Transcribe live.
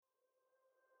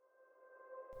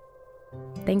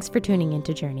Thanks for tuning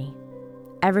into Journey.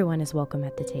 Everyone is welcome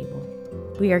at the table.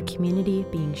 We are a community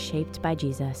being shaped by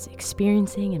Jesus,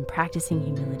 experiencing and practicing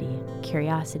humility,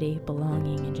 curiosity,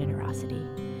 belonging, and generosity.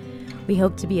 We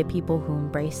hope to be a people who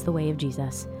embrace the way of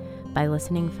Jesus by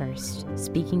listening first,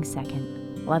 speaking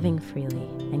second, loving freely,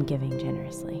 and giving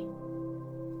generously.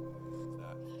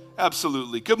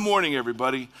 Absolutely. Good morning,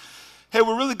 everybody. Hey,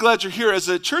 we're really glad you're here. As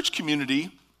a church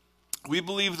community, we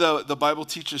believe the Bible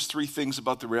teaches three things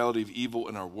about the reality of evil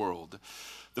in our world.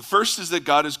 The first is that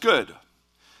God is good,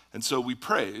 and so we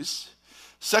praise.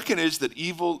 Second is that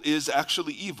evil is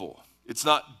actually evil. It's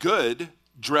not good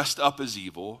dressed up as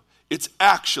evil. It's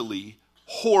actually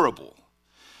horrible.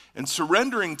 And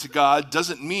surrendering to God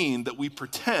doesn't mean that we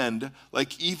pretend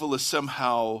like evil is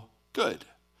somehow good.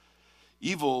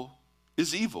 Evil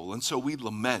is evil, and so we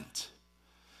lament.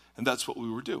 And that's what we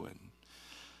were doing.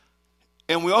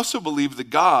 And we also believe that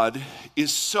God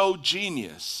is so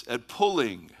genius at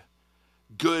pulling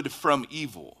good from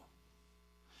evil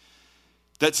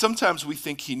that sometimes we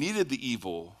think he needed the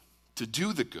evil to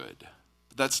do the good,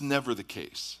 but that's never the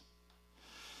case.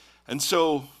 And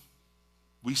so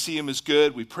we see him as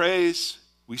good, we praise.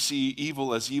 We see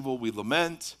evil as evil, we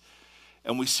lament.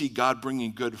 And we see God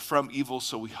bringing good from evil,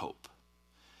 so we hope.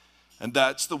 And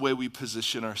that's the way we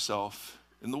position ourselves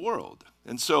in the world.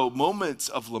 And so moments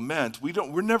of lament,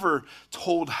 we're never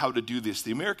told how to do this.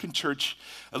 The American church,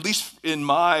 at least in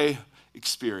my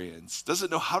experience, doesn't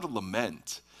know how to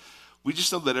lament. We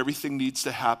just know that everything needs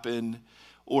to happen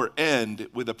or end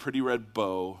with a pretty red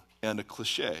bow and a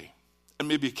cliche, and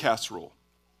maybe a casserole,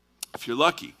 if you're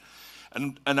lucky.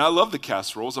 And I love the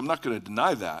casseroles, I'm not going to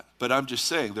deny that, but I'm just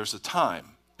saying there's a time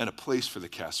and a place for the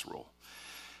casserole.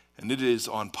 And it is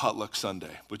on Potluck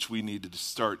Sunday, which we needed to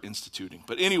start instituting.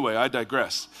 But anyway, I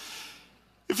digress.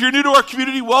 If you're new to our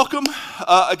community, welcome.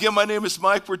 Again, my name is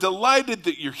Mike. We're delighted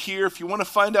that you're here. If you want to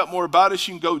find out more about us,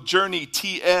 you can go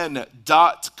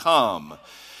journeytn.com.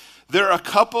 There are a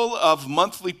couple of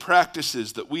monthly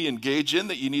practices that we engage in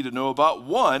that you need to know about.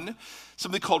 One,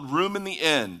 something called Room in the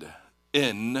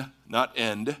Inn. Not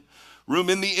end. Room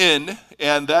in the Inn.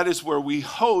 And that is where we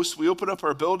open up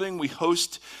our building, we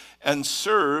host and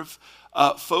serve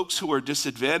folks who are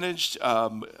disadvantaged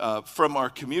from our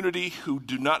community who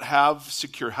do not have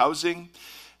secure housing.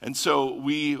 And so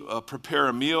we prepare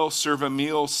a meal, serve a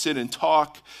meal, sit and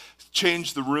talk,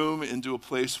 change the room into a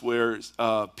place where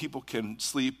people can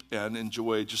sleep and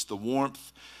enjoy just the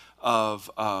warmth of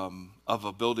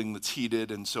a building that's heated,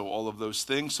 and so all of those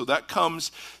things. So that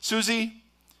comes, Susie,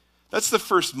 that's the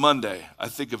first Monday, I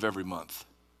think, of every month.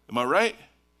 Am I right?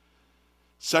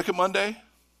 Second Monday?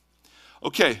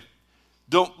 Okay,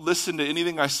 don't listen to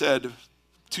anything I said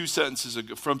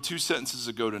from 2 sentences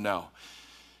ago to now.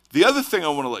 The other thing I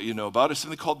want to let you know about is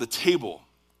something called the table.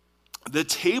 The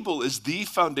table is the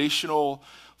foundational,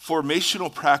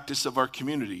 formational practice of our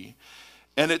community,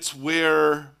 and it's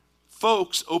where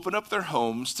folks open up their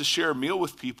homes to share a meal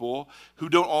with people who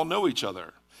don't all know each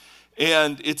other.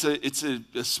 And it's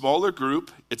a smaller group.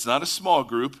 It's not a small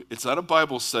group. It's not a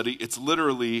Bible study. It's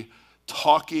literally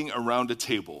talking around a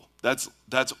table. That's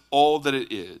all that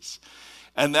it is.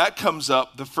 And that comes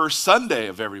up the first Sunday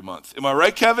of every month. Am I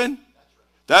right, Kevin?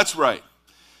 That's right.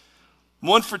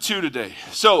 1 for 2 today.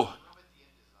 So,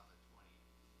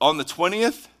 on the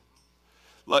 20th,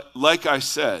 like I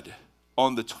said,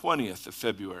 on the 20th of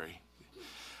February.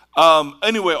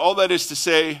 Anyway, all that is to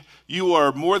say, you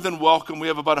are more than welcome. We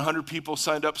have about 100 people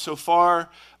signed up so far.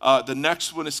 The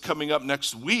next one is coming up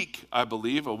next week, I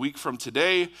believe, a week from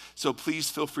today. So please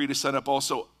feel free to sign up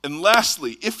also. And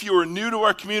lastly, if you are new to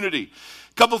our community,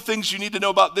 a couple things you need to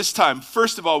know about this time.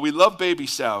 First of all, we love baby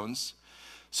sounds.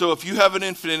 So if you have an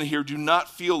infant in here, do not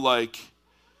feel like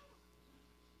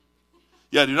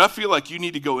you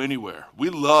need to go anywhere. We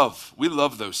love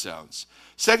those sounds.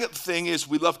 Second thing is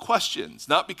we love questions,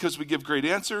 not because we give great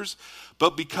answers,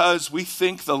 but because we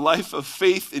think the life of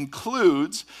faith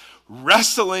includes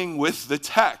wrestling with the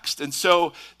text. And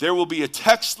so there will be a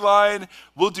text line.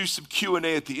 We'll do some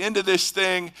Q&A at the end of this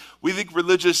thing. We think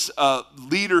religious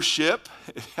leadership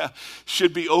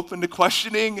should be open to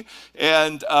questioning.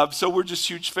 And so we're just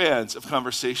huge fans of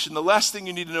conversation. The last thing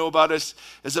you need to know about us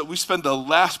is that we spend the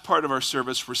last part of our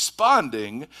service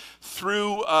responding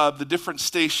through the different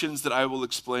stations that I will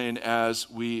explain as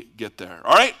we get there.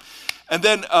 All right? And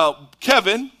then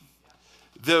Kevin,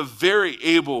 the very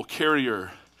able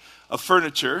carrier of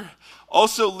furniture,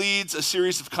 also leads a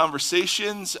series of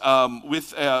conversations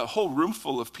with a whole room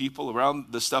full of people around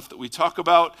the stuff that we talk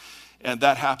about, and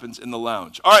that happens in the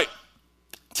lounge. All right,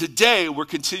 today we're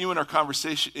continuing our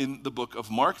conversation in the book of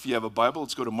Mark. If you have a Bible,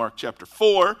 let's go to Mark chapter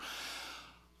 4.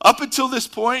 Up until this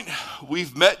point,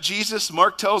 we've met Jesus.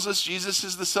 Mark tells us Jesus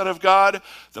is the Son of God.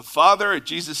 The Father at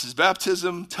Jesus'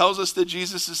 baptism tells us that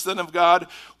Jesus is the Son of God.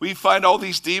 We find all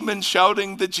these demons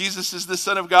shouting that Jesus is the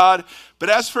Son of God.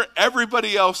 But as for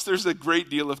everybody else, there's a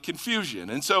great deal of confusion.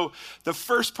 And so the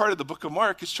first part of the book of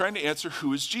Mark is trying to answer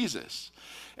who is Jesus.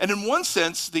 And in one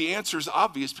sense, the answer is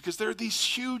obvious because there are these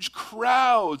huge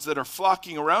crowds that are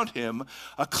flocking around him,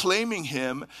 acclaiming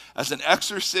him as an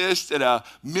exorcist and a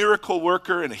miracle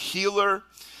worker and a healer.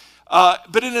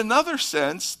 But in another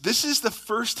sense, this is the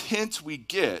first hint we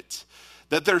get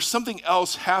that there's something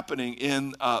else happening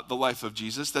in the life of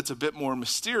Jesus that's a bit more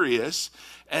mysterious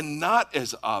and not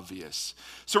as obvious.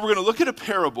 So we're going to look at a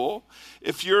parable.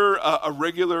 If you're a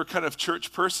regular kind of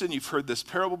church person, you've heard this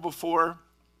parable before.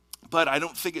 But I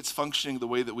don't think it's functioning the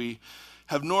way that we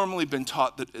have normally been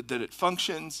taught that it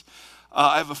functions.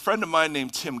 I have a friend of mine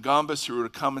named Tim Gombas who wrote a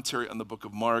commentary on the book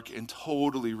of Mark and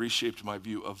totally reshaped my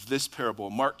view of this parable.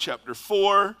 Mark chapter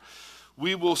 4,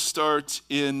 we will start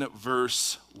in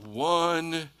verse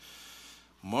 1.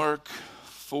 Mark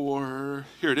 4,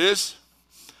 here it is.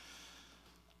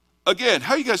 Again,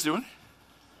 how you guys doing?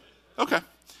 Okay,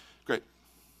 great.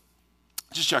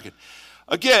 Just checking.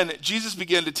 Again, Jesus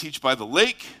began to teach by the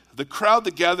lake. The crowd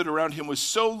that gathered around him was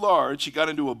so large, he got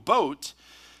into a boat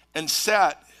and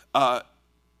sat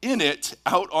in it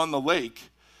out on the lake,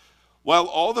 while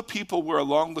all the people were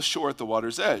along the shore at the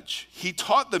water's edge. He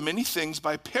taught them many things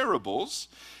by parables,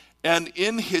 and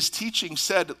in his teaching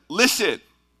said, "Listen,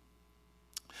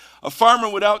 a farmer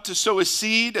went out to sow his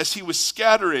seed. As he was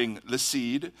scattering the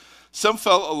seed, some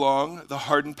fell along the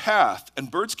hardened path, and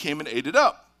birds came and ate it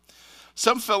up.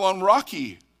 Some fell on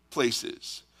rocky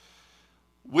places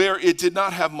where it did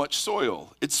not have much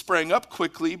soil. It sprang up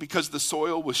quickly because the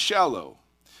soil was shallow.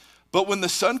 But when the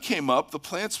sun came up, the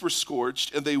plants were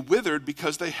scorched and they withered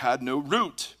because they had no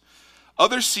root.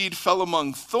 Other seed fell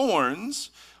among thorns,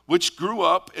 which grew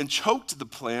up and choked the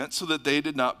plant so that they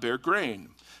did not bear grain.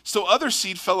 So other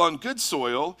seed fell on good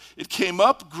soil. It came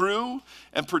up, grew,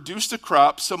 and produced a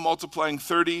crop, some multiplying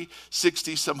 30,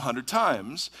 60, some 100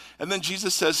 times. And then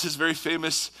Jesus says his very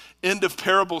famous end of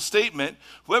parable statement,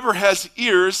 whoever has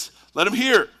ears, let him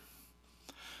hear.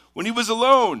 When he was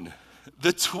alone,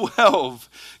 the 12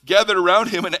 gathered around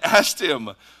him and asked him,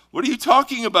 what are you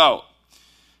talking about?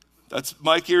 That's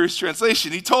Mike Erre's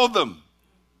translation. He told them.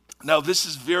 Now this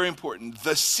is very important.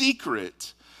 The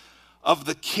secret of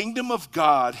the kingdom of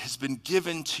God has been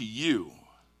given to you.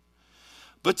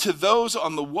 But to those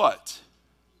on the what?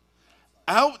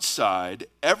 Outside,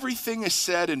 everything is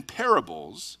said in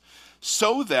parables,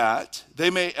 so that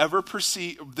they may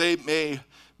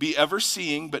be ever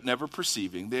seeing but never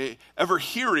perceiving, they ever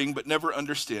hearing but never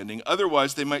understanding,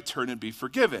 otherwise they might turn and be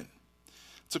forgiven.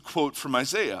 It's a quote from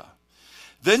Isaiah.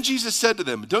 Then Jesus said to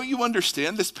them, don't you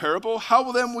understand this parable?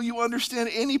 How then will you understand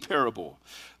any parable?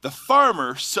 The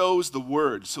farmer sows the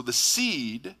word. So the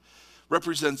seed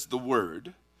represents the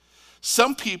word.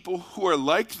 Some people who are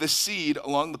like the seed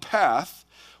along the path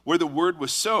where the word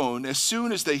was sown, as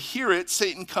soon as they hear it,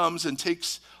 Satan comes and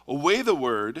takes away the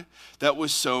word that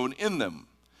was sown in them.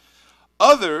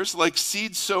 Others, like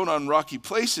seed sown on rocky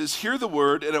places, hear the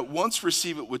word and at once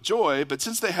receive it with joy, but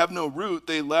since they have no root,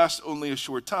 they last only a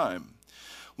short time.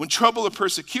 When trouble or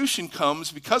persecution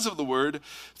comes because of the word,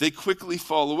 they quickly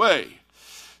fall away.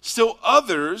 Still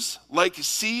others, like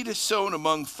seed sown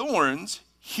among thorns,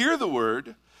 hear the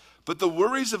word, but the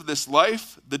worries of this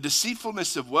life, the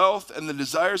deceitfulness of wealth, and the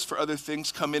desires for other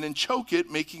things come in and choke it,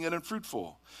 making it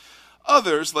unfruitful.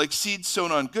 Others, like seed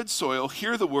sown on good soil,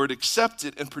 hear the word, accept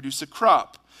it, and produce a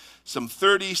crop, some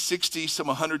 30, 60, some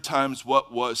 100 times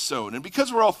what was sown. And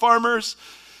because we're all farmers,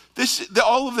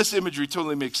 all of this imagery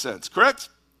totally makes sense, correct?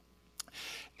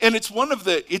 And it's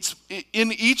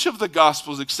in each of the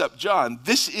Gospels except John,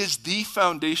 this is the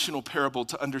foundational parable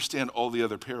to understand all the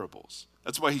other parables.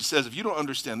 That's why he says, if you don't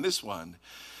understand this one,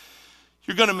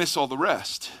 you're going to miss all the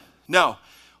rest. Now,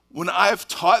 when I've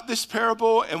taught this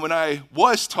parable and when I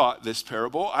was taught this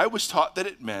parable, I was taught that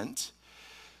it meant,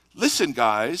 listen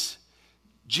guys,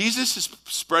 Jesus is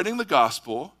spreading the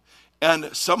gospel and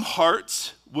some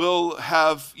hearts will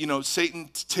have,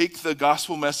 Satan take the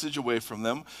gospel message away from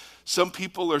them. Some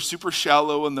people are super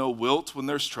shallow and they'll wilt when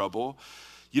there's trouble.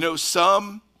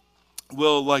 Some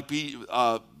will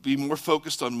be more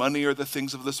focused on money or the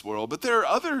things of this world. But there are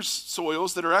other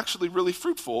soils that are actually really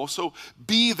fruitful. So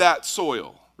be that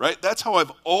soil, right? That's how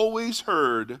I've always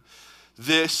heard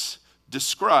this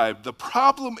described. The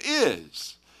problem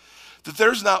is that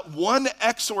there's not one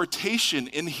exhortation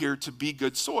in here to be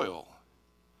good soil.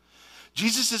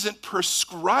 Jesus isn't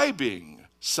prescribing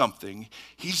something,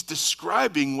 he's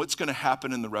describing what's going to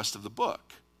happen in the rest of the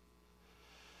book.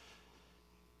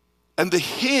 And the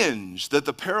hinge that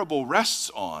the parable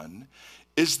rests on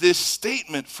is this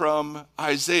statement from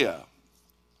Isaiah.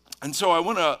 And so I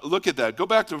want to look at that. Go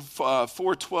back to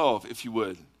 4:12, if you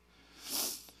would.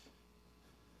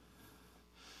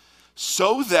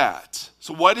 So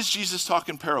why does Jesus talk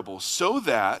in parables? So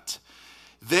that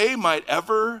they might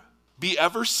be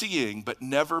ever seeing, but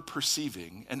never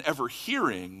perceiving, and ever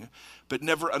hearing, but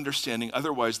never understanding.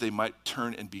 Otherwise, they might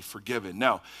turn and be forgiven.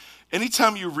 Now,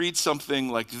 anytime you read something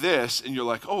like this and you're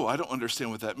like, oh, I don't understand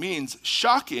what that means,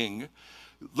 shocking,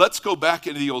 let's go back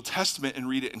into the Old Testament and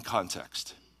read it in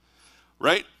context,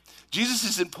 right? Jesus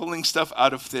isn't pulling stuff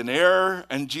out of thin air,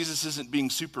 and Jesus isn't being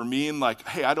super mean like,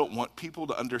 hey, I don't want people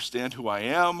to understand who I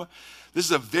am. This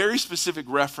is a very specific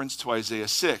reference to Isaiah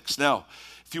 6. Now,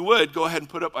 if you would, go ahead and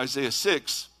put up Isaiah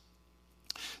 6.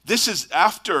 This is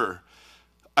after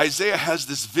Isaiah has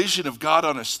this vision of God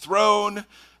on his throne.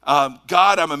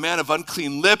 God, I'm a man of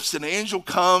unclean lips. An angel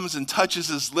comes and touches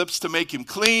his lips to make him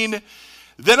clean.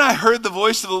 Then I heard the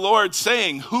voice of the Lord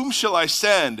saying, whom shall I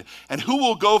send, and who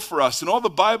will go for us? And all the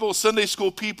Bible Sunday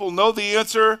school people know the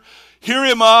answer. Here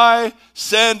am I,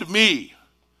 send me.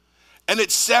 And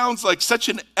it sounds like such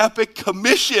an epic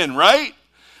commission, right?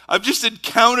 I've just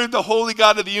encountered the holy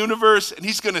God of the universe, and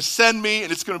he's going to send me,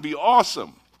 and it's going to be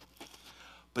awesome.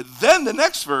 But then the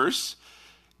next verse,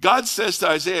 God says to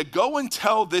Isaiah, go and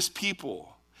tell this people,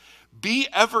 be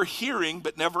ever hearing,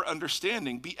 but never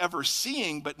understanding. Be ever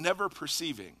seeing, but never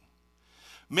perceiving.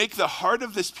 Make the heart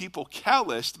of this people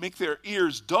calloused, make their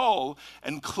ears dull,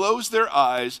 and close their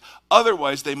eyes.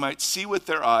 Otherwise, they might see with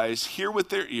their eyes, hear with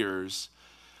their ears,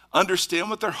 understand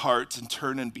with their hearts, and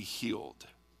turn and be healed.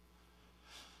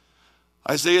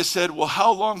 Isaiah said, well,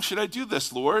 how long should I do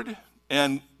this, Lord?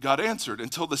 And God answered,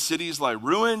 until the cities lie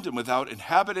ruined and without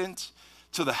inhabitant,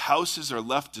 till the houses are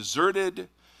left deserted,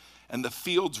 and the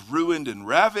fields ruined and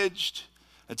ravaged,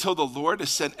 until the Lord has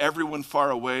sent everyone far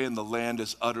away and the land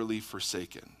is utterly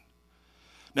forsaken.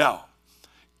 Now,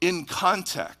 in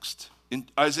context, in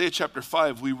Isaiah chapter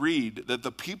 5, we read that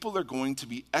the people are going to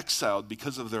be exiled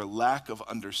because of their lack of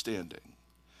understanding.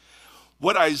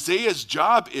 What Isaiah's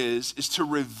job is to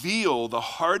reveal the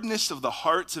hardness of the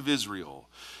hearts of Israel,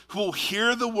 who will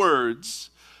hear the words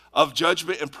of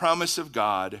judgment and promise of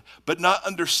God, but not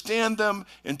understand them,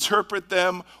 interpret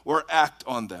them, or act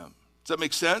on them. Does that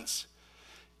make sense?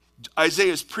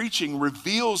 Isaiah's preaching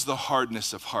reveals the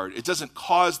hardness of heart. It doesn't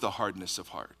cause the hardness of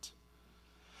heart.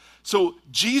 So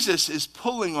Jesus is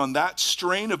pulling on that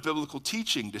strain of biblical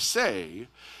teaching to say,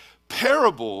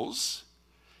 parables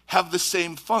have the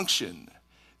same function.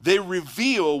 They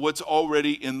reveal what's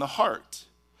already in the heart.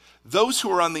 Those who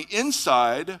are on the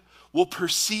inside will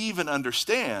perceive and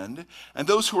understand, and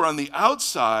those who are on the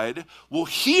outside will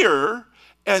hear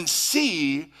and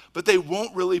see, but they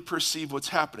won't really perceive what's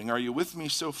happening. Are you with me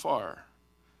so far?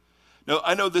 Now,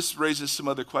 I know this raises some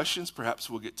other questions. Perhaps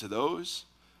we'll get to those.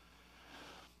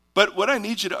 But what I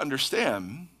need you to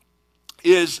understand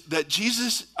is that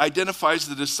Jesus identifies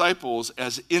the disciples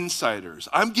as insiders.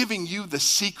 I'm giving you the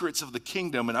secrets of the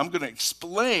kingdom, and I'm going to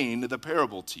explain the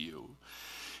parable to you.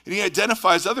 And he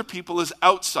identifies other people as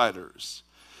outsiders.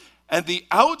 And the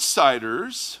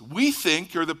outsiders, we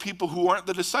think, are the people who aren't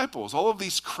the disciples, all of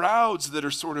these crowds that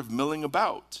are sort of milling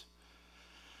about.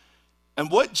 And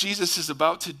what Jesus is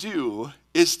about to do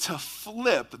is to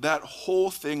flip that whole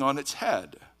thing on its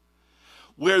head,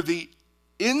 where the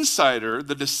insider,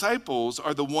 the disciples,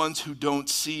 are the ones who don't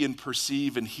see and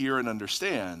perceive and hear and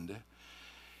understand.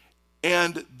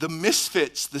 And the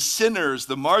misfits, the sinners,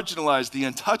 the marginalized, the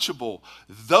untouchable,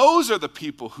 those are the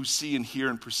people who see and hear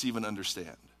and perceive and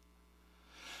understand.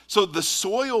 So the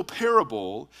soil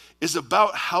parable is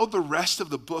about how the rest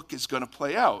of the book is going to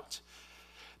play out.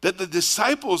 That the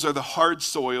disciples are the hard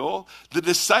soil, the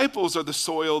disciples are the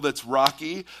soil that's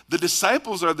rocky, the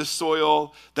disciples are the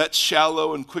soil that's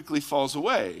shallow and quickly falls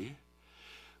away.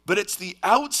 But it's the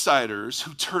outsiders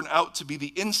who turn out to be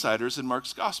the insiders in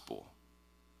Mark's gospel.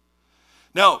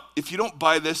 Now, if you don't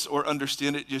buy this or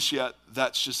understand it just yet,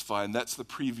 that's just fine. That's the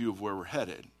preview of where we're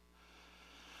headed.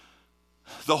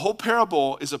 The whole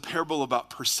parable is a parable about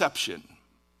perception.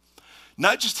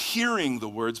 Not just hearing the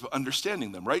words, but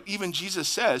understanding them, right? Even Jesus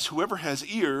says, whoever has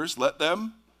ears, let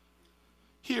them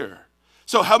hear.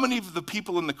 So how many of the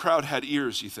people in the crowd had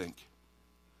ears, you think?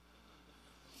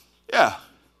 Yeah.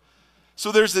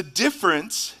 So there's a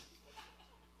difference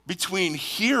between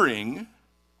hearing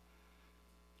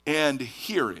and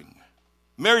hearing.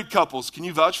 Married couples, can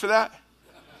you vouch for that?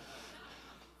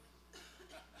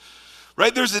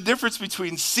 Right? There's a difference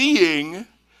between seeing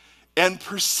and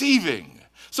perceiving.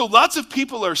 So lots of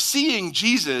people are seeing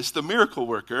Jesus, the miracle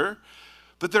worker,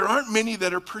 but there aren't many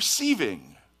that are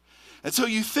perceiving. And so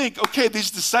you think, okay, these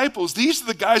disciples, these are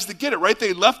the guys that get it, right?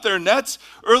 They left their nets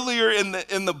earlier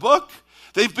in the book.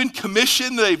 They've been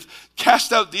commissioned. They've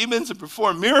cast out demons and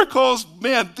performed miracles.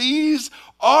 Man, these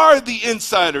are the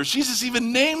insiders. Jesus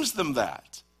even names them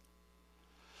that.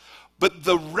 But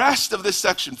the rest of this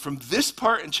section, from this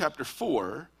part in chapter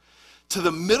 4 to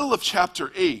the middle of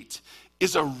chapter 8,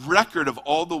 is a record of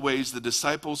all the ways the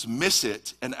disciples miss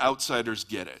it and outsiders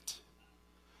get it.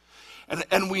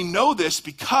 And we know this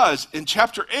because in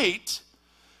chapter 8,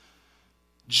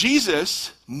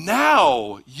 Jesus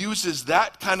now uses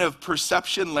that kind of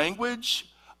perception language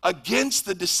against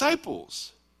the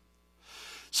disciples.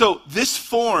 So this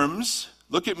forms,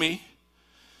 look at me,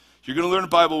 you're going to learn a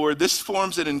Bible word, this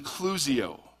forms an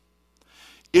inclusio.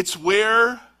 It's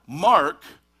where Mark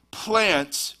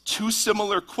plants two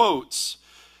similar quotes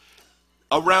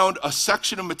around a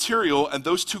section of material, and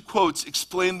those two quotes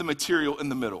explain the material in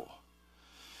the middle.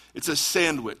 It's a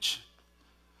sandwich.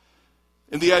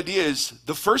 And the idea is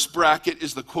the first bracket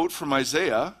is the quote from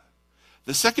Isaiah.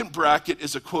 The second bracket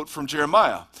is a quote from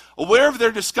Jeremiah. Aware of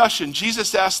their discussion,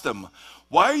 Jesus asked them,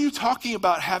 "Why are you talking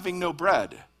about having no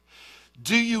bread?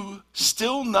 Do you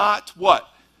still not what?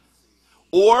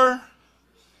 Or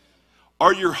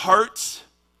are your hearts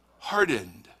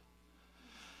hardened?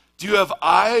 Do you have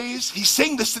eyes?" He's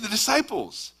saying this to the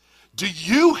disciples. Do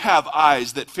you have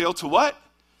eyes that fail to what?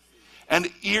 And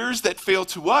ears that fail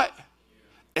to what?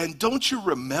 And don't you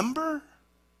remember?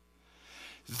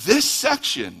 This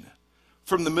section,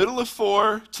 from the middle of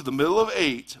 4 to the middle of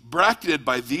 8, bracketed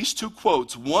by these two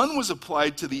quotes, one was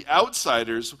applied to the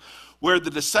outsiders, where the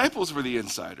disciples were the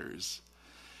insiders.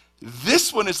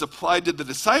 This one is applied to the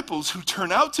disciples who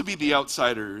turn out to be the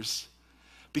outsiders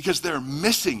because they're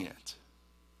missing it.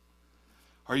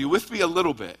 Are you with me a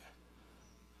little bit?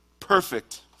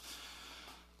 Perfect.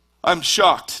 I'm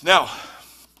shocked. Now,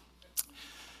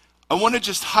 I want to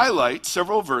just highlight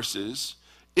several verses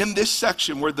in this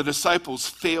section where the disciples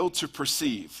failed to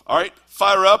perceive. All right,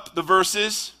 fire up the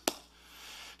verses.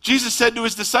 Jesus said to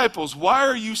his disciples, "Why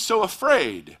are you so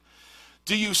afraid?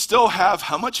 Do you still have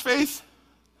how much faith?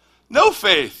 No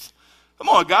faith." Come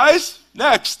on, guys.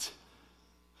 Next.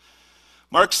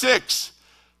 Mark 6.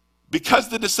 Because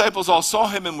the disciples all saw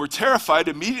him and were terrified,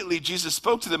 immediately Jesus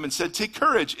spoke to them and said, "Take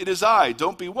courage, it is I.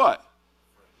 Don't be what?"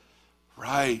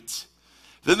 Right.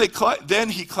 Then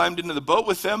he climbed into the boat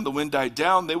with them. The wind died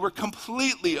down. They were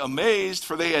completely amazed,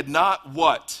 for they had not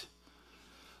what?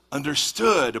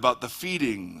 Understood about the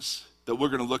feedings that we're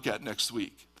going to look at next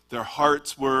week. Their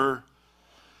hearts were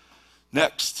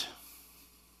next.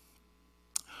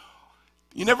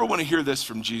 You never want to hear this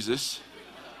from Jesus.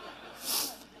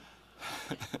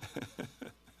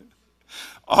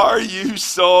 Are you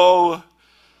so?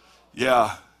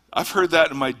 Yeah, I've heard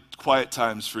that in my quiet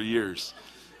times for years.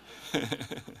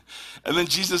 And then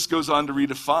Jesus goes on to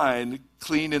redefine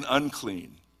clean and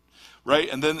unclean, right?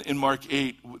 And then in Mark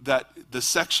 8, that the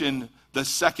second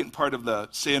part of the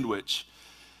sandwich,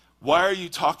 why are you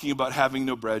talking about having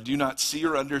no bread? Do you not see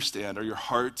or understand? Are your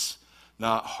hearts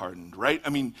not hardened, right? I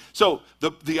mean, so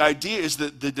the idea is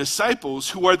that the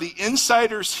disciples, who are the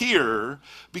insiders here,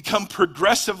 become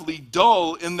progressively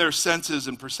dull in their senses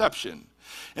and perception.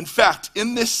 In fact,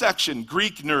 in this section,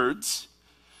 Greek nerds,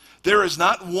 there is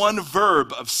not one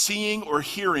verb of seeing or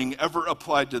hearing ever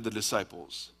applied to the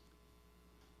disciples.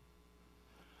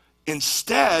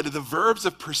 Instead, the verbs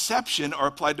of perception are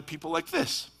applied to people like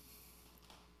this.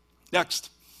 Next.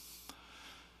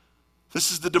 This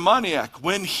is the demoniac.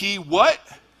 When he what?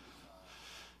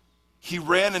 He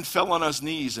ran and fell on his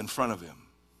knees in front of him.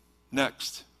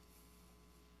 Next.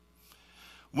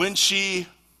 When she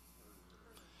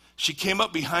came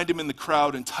up behind him in the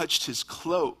crowd and touched his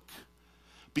cloak,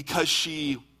 because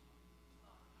if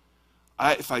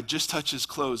I just touch his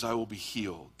clothes, I will be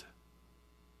healed.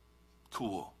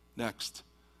 Cool. Next.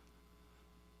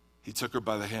 He took her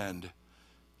by the hand.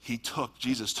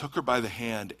 Jesus took her by the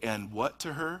hand and what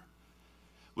to her?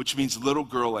 Which means, little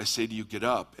girl, I say to you, get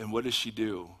up. And what does she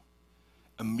do?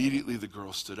 Immediately the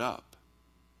girl stood up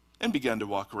and began to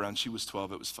walk around. She was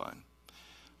 12. It was fine.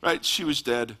 Right? She was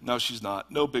dead. Now she's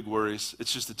not. No big worries.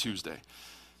 It's just a Tuesday.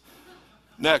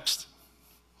 Next.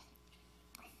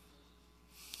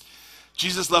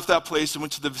 Jesus left that place and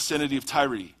went to the vicinity of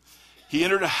Tyre. He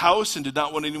entered a house and did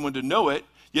not want anyone to know it,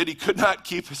 yet he could not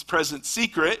keep his presence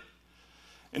secret.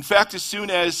 In fact, as soon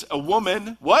as a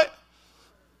woman, what?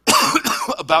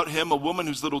 About him, a woman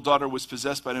whose little daughter was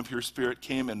possessed by an impure spirit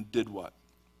came and did what?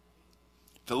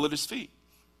 Fell at his feet.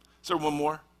 Is there one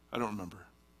more? I don't remember.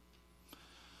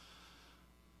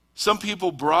 Some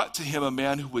people brought to him a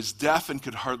man who was deaf and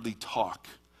could hardly talk.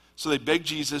 So they begged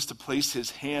Jesus to place his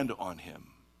hand on him.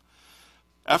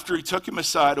 After he took him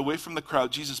aside, away from the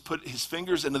crowd, Jesus put his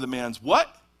fingers into the man's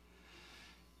what?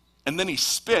 And then he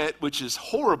spit, which is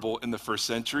horrible in the first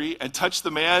century, and touched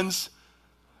the man's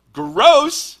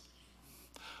gross.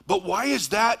 But why is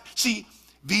that? See,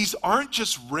 these aren't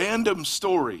just random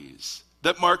stories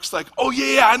that Mark's like, oh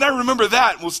yeah, and I remember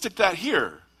that, and we'll stick that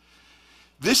here.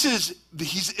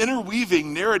 He's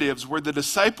interweaving narratives where the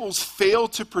disciples fail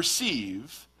to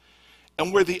perceive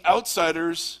and where the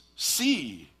outsiders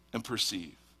see and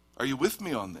perceive. Are you with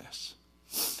me on this?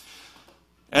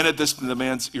 And at this, the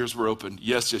man's ears were opened.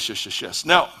 Yes, yes, yes, yes, yes.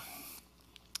 Now,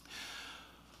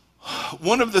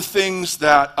 one of the things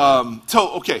that,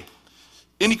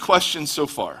 any questions so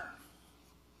far?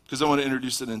 Because I want to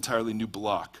introduce an entirely new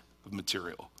block of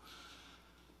material.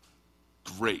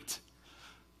 Great.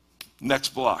 Next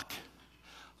block.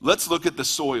 Let's look at the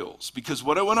soils, because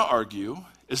what I want to argue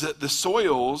is that the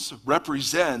soils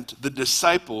represent the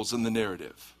disciples in the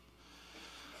narrative.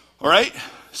 All right?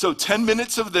 So 10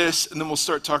 minutes of this, and then we'll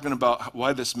start talking about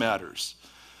why this matters.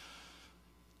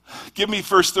 Give me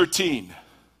verse 13.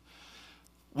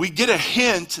 We get a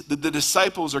hint that the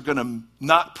disciples are going to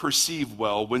not perceive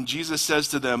well when Jesus says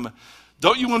to them,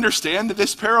 don't you understand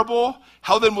this parable?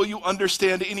 How then will you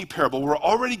understand any parable? We're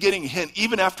already getting a hint,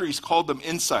 even after he's called them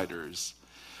insiders.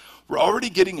 We're already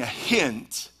getting a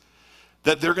hint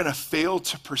that they're going to fail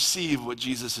to perceive what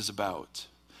Jesus is about.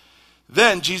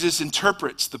 Then Jesus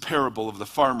interprets the parable of the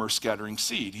farmer scattering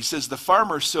seed. He says the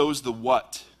farmer sows the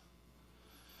what?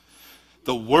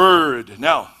 The word.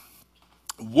 Now,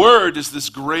 word is this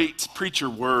great preacher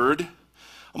word.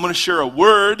 I'm going to share a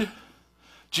word.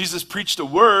 Jesus preached a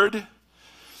word.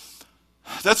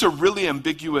 That's a really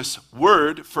ambiguous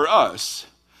word for us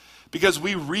because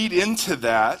we read into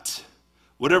that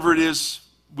whatever it is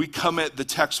we come at the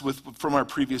text with from our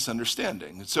previous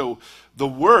understanding. And so the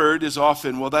word is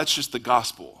often, well, that's just the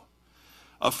gospel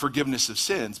of forgiveness of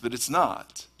sins, but it's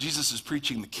not. Jesus is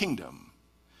preaching the kingdom.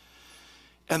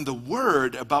 And the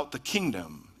word about the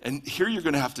kingdom, and here you're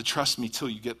going to have to trust me till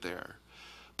you get there,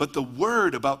 but the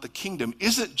word about the kingdom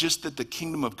isn't just that the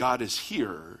kingdom of God is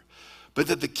here, but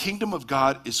that the kingdom of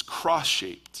God is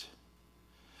cross-shaped.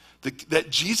 That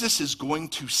Jesus is going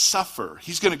to suffer.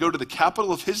 He's going to go to the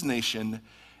capital of his nation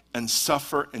and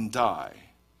suffer and die.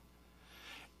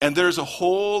 And there's a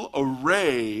whole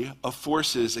array of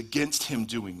forces against him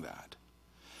doing that.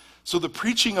 So the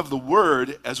preaching of the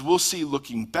word, as we'll see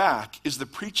looking back, is the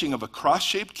preaching of a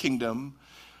cross-shaped kingdom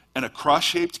and a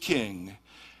cross-shaped king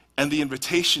and the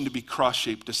invitation to be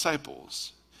cross-shaped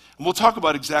disciples. And we'll talk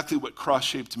about exactly what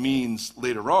cross-shaped means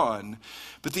later on,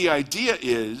 but the idea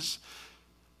is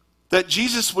that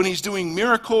Jesus, when he's doing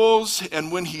miracles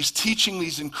and when he's teaching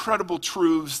these incredible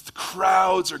truths, the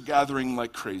crowds are gathering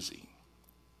like crazy.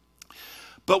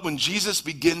 But when Jesus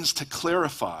begins to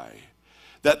clarify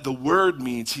that the word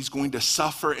means he's going to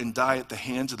suffer and die at the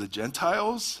hands of the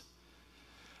Gentiles,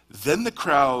 then the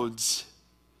crowds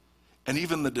and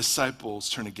even the disciples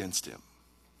turn against him.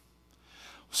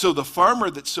 So the farmer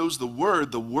that sows the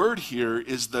word here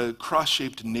is the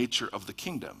cross-shaped nature of the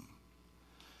kingdom.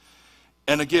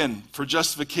 And again, for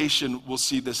justification, we'll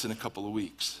see this in a couple of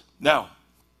weeks. Now,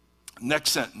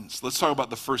 next sentence. Let's talk about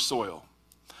the first soil.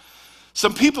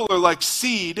 Some people are like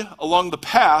seed along the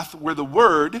path where the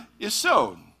word is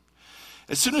sown.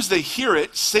 As soon as they hear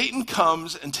it, Satan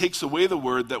comes and takes away the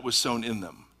word that was sown in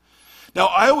them. Now,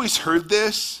 I always heard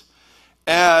this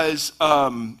as,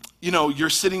 you're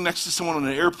sitting next to someone on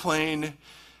an airplane.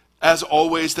 As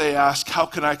always, they ask, how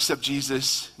can I accept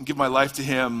Jesus and give my life to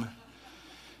him?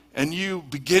 And you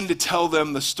begin to tell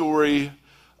them the story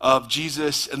of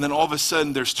Jesus, and then all of a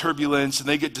sudden there's turbulence, and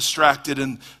they get distracted,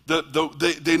 and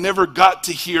they never got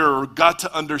to hear or got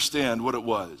to understand what it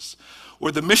was.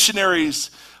 Or the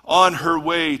missionaries on her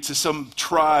way to some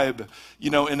tribe,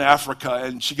 in Africa,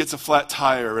 and she gets a flat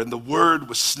tire, and the word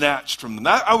was snatched from them.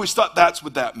 I always thought that's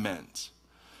what that meant.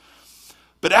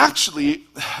 But actually,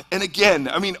 and again,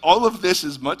 all of this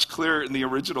is much clearer in the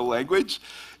original language.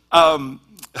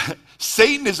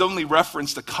 Satan is only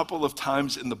referenced a couple of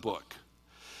times in the book.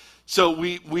 So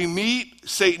we meet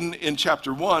Satan in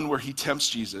chapter 1 where he tempts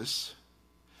Jesus.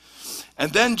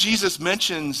 And then Jesus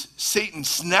mentions Satan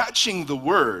snatching the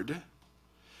word.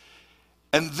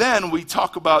 And then we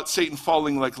talk about Satan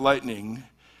falling like lightning.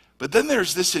 But then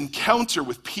there's this encounter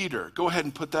with Peter. Go ahead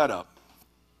and put that up.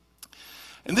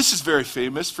 And this is very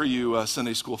famous for you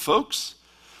Sunday school folks.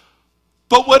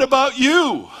 But what about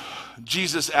you?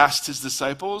 Jesus asked his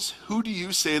disciples, who do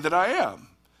you say that I am?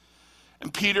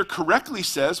 And Peter correctly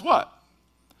says what?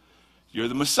 You're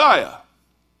the Messiah.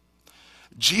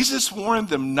 Jesus warned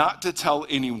them not to tell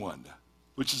anyone,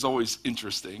 which is always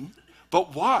interesting.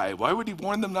 But why? Why would he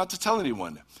warn them not to tell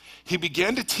anyone? He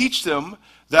began to teach them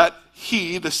that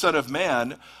he, the Son of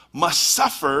Man, must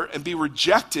suffer and be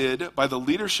rejected by the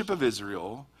leadership of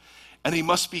Israel, and he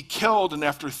must be killed and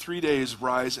after 3 days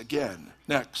rise again.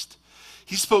 Next.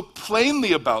 He spoke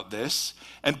plainly about this,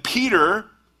 and Peter,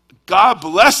 God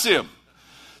bless him,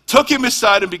 took him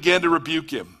aside and began to rebuke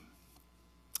him.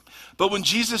 But when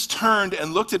Jesus turned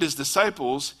and looked at his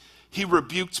disciples, he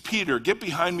rebuked Peter. Get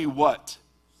behind me, what?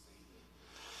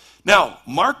 Now,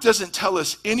 Mark doesn't tell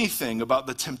us anything about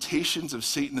the temptations of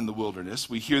Satan in the wilderness.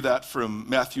 We hear that from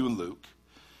Matthew and Luke.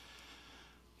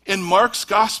 In Mark's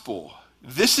gospel,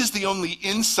 this is the only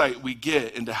insight we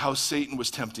get into how Satan was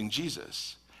tempting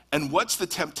Jesus. And what's the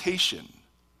temptation?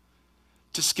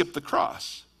 To skip the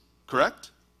cross, correct?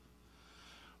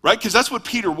 Right? Because that's what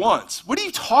Peter wants. What are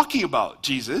you talking about,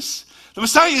 Jesus? The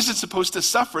Messiah isn't supposed to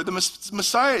suffer. The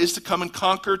Messiah is to come and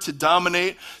conquer, to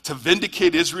dominate, to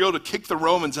vindicate Israel, to kick the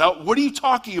Romans out. What are you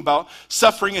talking about,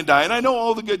 suffering and dying? I know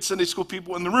all the good Sunday school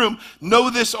people in the room know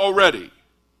this already.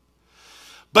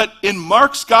 But in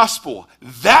Mark's gospel,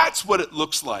 that's what it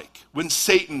looks like when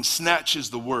Satan snatches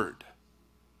the word.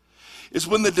 Is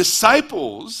when the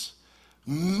disciples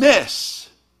miss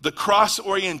the cross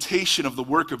orientation of the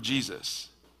work of Jesus.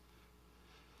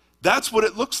 That's what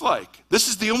it looks like. This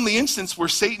is the only instance where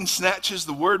Satan snatches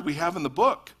the word we have in the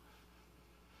book.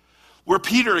 Where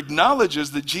Peter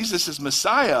acknowledges that Jesus is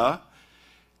Messiah,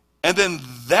 and then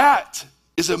that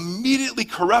is immediately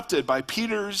corrupted by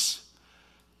Peter's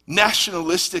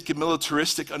nationalistic and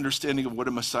militaristic understanding of what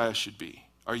a Messiah should be.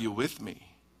 Are you with me?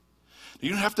 You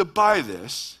don't have to buy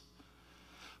this,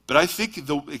 but I think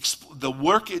the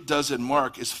work it does in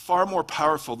Mark is far more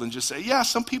powerful than just say, yeah,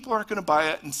 some people aren't going to buy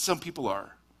it and some people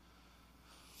are.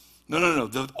 No.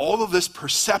 All of this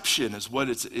perception is what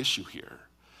is at issue here.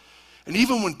 And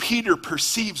even when Peter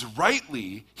perceives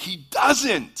rightly, he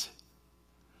doesn't.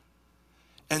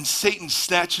 And Satan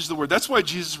snatches the word. That's why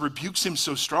Jesus rebukes him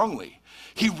so strongly.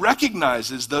 He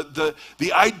recognizes the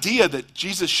idea that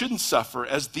Jesus shouldn't suffer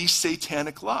as the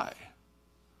satanic lie.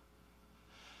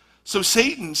 So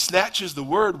Satan snatches the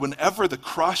word whenever the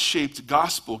cross-shaped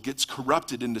gospel gets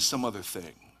corrupted into some other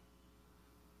thing.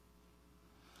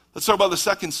 Let's talk about the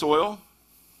second soil.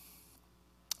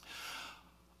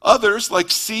 Others, like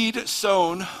seed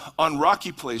sown on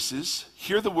rocky places,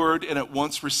 hear the word and at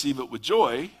once receive it with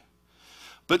joy.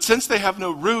 But since they have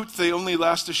no root, they only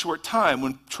last a short time.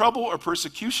 When trouble or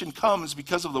persecution comes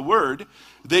because of the word,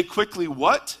 they quickly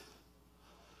what?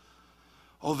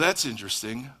 Oh, that's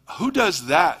interesting. Who does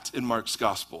that in Mark's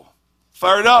gospel?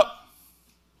 Fire it up.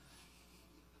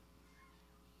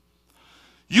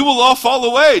 You will all fall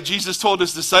away, Jesus told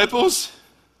his disciples.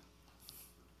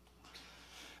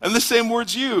 And the same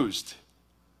words used.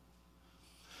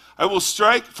 I will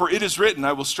strike, for it is written,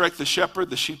 I will strike the shepherd,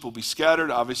 the sheep will be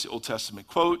scattered. Obviously, Old Testament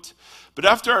quote. But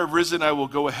after I have risen, I will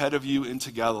go ahead of you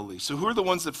into Galilee. So who are the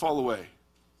ones that fall away?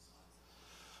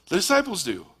 The disciples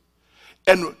do.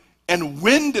 And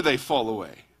when do they fall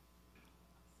away?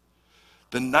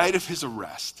 The night of his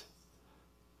arrest.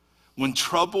 When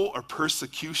trouble or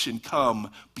persecution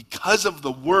come because of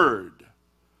the word.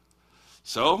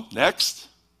 So, next.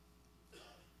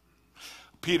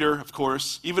 Peter, of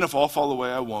course, even if all fall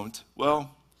away, I won't.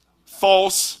 Well,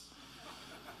 false.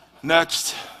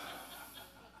 Next.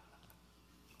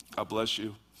 God bless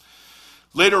you.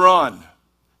 Later on,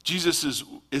 Jesus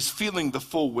is feeling the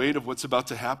full weight of what's about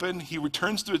to happen. He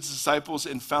returns to his disciples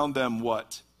and found them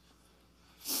what?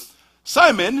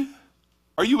 Simon,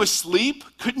 are you asleep?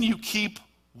 Couldn't you keep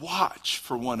watch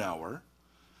for 1 hour?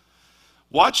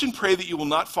 Watch and pray that you will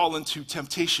not fall into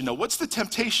temptation. Now, what's the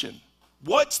temptation?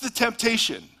 What's the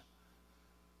temptation?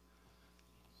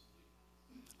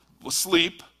 Well,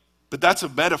 sleep, but that's a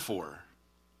metaphor.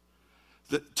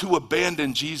 To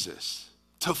abandon Jesus,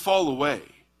 to fall away.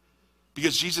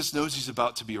 Because Jesus knows he's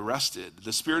about to be arrested.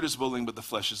 The spirit is willing, but the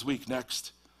flesh is weak.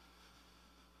 Next.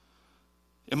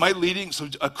 So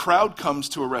a crowd comes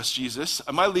to arrest Jesus.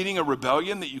 Am I leading a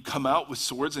rebellion that you come out with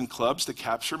swords and clubs to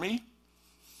capture me?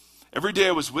 Every day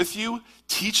I was with you,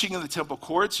 teaching in the temple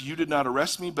courts. You did not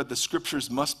arrest me, but the scriptures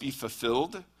must be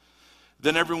fulfilled.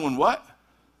 Then everyone what?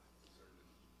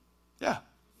 Yeah,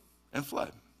 and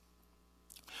fled.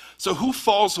 So who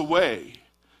falls away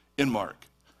in Mark?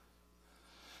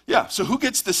 Yeah, so who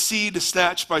gets the seed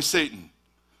snatched by Satan?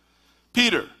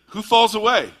 Peter. Who falls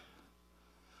away?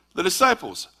 The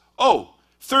disciples. Oh,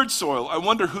 third soil. I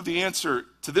wonder who the answer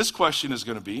to this question is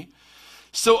going to be.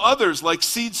 So others, like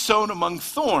seed sown among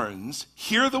thorns,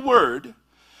 hear the word,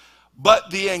 but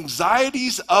the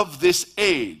anxieties of this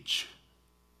age,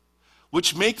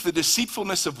 which make the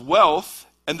deceitfulness of wealth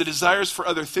and the desires for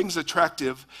other things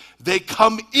attractive, they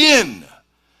come in.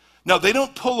 Now, they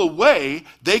don't pull away,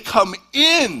 they come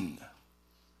in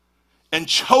and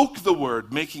choke the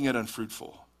word, making it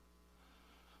unfruitful.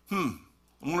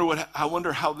 I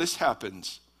wonder how this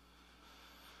happens.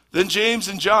 Then James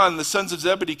and John, the sons of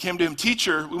Zebedee, came to him,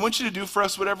 "Teacher, we want you to do for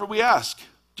us whatever we ask."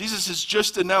 Jesus has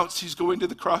just announced he's going to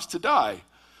the cross to die.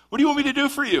 "What do you want me to do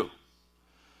for you?"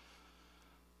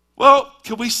 "Well,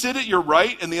 can we sit at your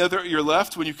right and the other at your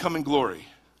left when you come in glory?"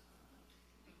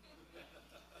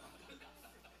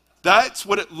 That's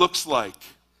what it looks like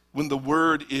when the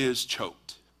word is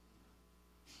choked.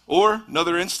 Or,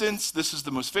 another instance, this is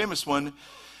the most famous one.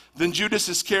 Then Judas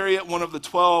Iscariot, one of the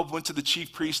 12, went to the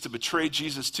chief priests to betray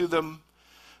Jesus to them.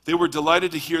 They were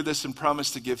delighted to hear this and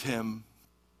promised to give him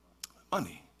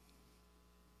money.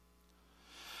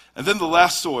 And then the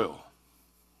last soil.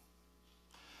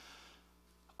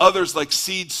 Others, like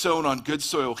seed sown on good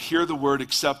soil, hear the word,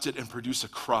 accept it, and produce a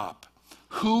crop.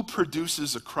 Who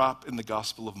produces a crop in the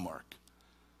Gospel of Mark?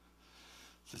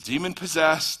 The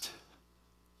demon-possessed,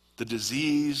 the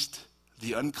diseased,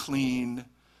 the unclean,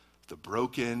 the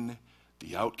broken,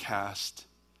 the outcast.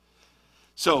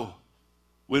 So,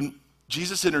 when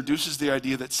Jesus introduces the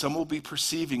idea that some will be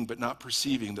perceiving but not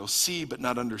perceiving, they'll see but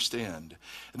not understand.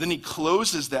 And then he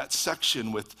closes that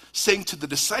section with saying to the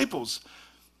disciples,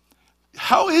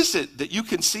 how is it that you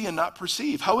can see and not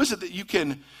perceive? How is it that you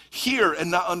can hear and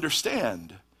not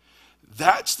understand?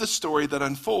 That's the story that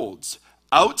unfolds.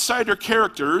 Outsider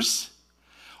characters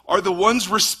are the ones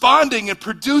responding and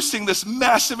producing this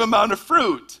massive amount of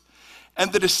fruit.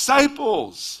 And the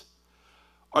disciples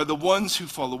are the ones who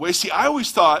fall away. See, I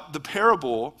always thought the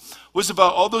parable was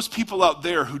about all those people out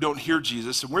there who don't hear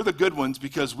Jesus, and we're the good ones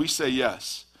because we say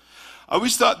yes. I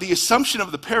always thought the assumption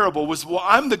of the parable was, well,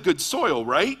 I'm the good soil,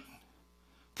 right?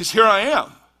 Because here I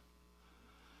am.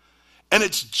 And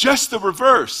it's just the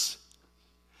reverse.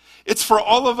 It's for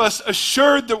all of us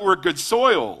assured that we're good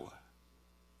soil,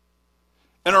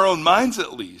 in our own minds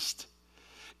at least.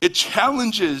 It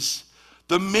challenges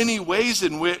the many ways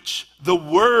in which the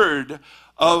word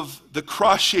of the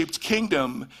cross-shaped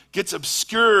kingdom gets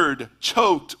obscured,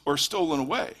 choked, or stolen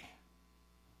away.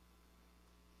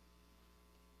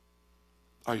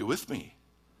 Are you with me?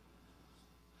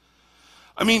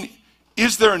 I mean,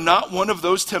 is there not one of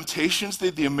those temptations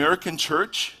that the American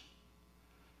church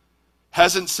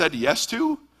hasn't said yes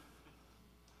to?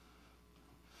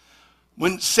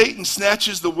 When Satan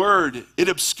snatches the word, it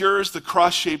obscures the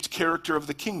cross-shaped character of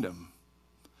the kingdom.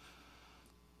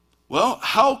 Well,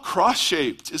 how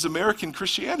cross-shaped is American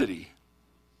Christianity?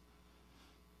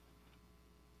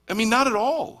 I mean, not at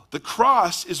all. The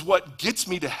cross is what gets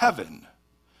me to heaven.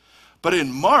 But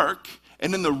in Mark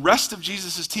and in the rest of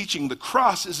Jesus' teaching, the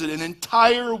cross is an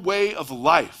entire way of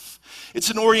life. It's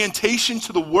an orientation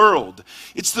to the world.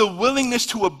 It's the willingness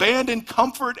to abandon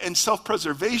comfort and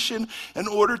self-preservation in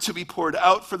order to be poured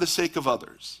out for the sake of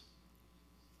others.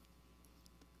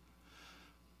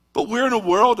 But we're in a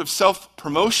world of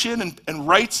self-promotion and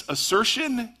rights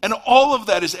assertion, and all of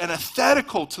that is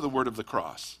antithetical to the word of the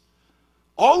cross.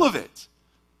 All of it.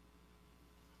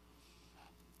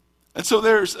 And so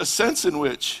there's a sense in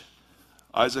which,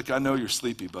 Isaac, I know you're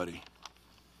sleepy, buddy.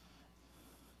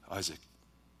 Isaac.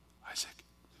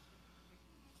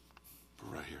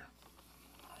 We're right here.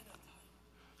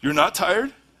 You're not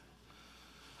tired?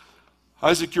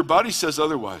 Isaac, your body says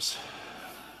otherwise.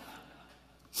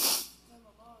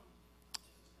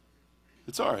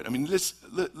 It's all right. I mean, this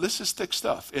is thick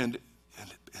stuff, and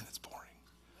it's boring.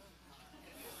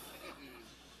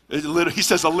 He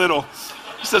says a little.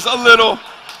 He says a little.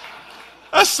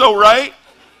 That's so right.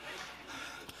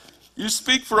 You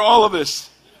speak for all of us.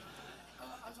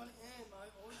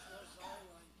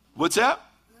 What's that?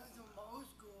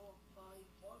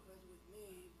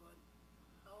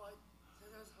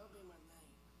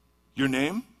 Your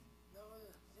name?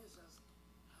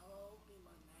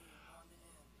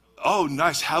 Oh,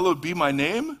 nice. Hallowed be my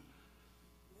name?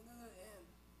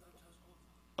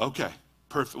 Okay,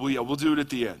 perfect. Well, yeah, we'll do it at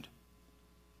the end.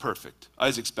 Perfect.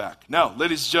 Isaac's back. Now,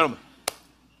 ladies and gentlemen,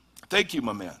 thank you,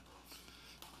 my man.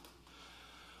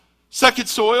 Second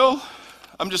soil,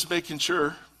 I'm just making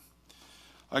sure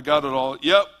I got it all.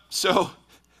 Yep, so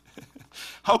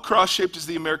how cross-shaped is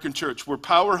the American church? We're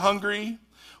power-hungry.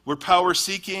 We're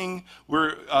power-seeking.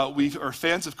 We are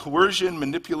fans of coercion,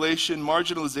 manipulation,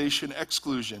 marginalization,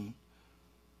 exclusion.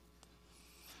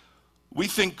 We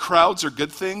think crowds are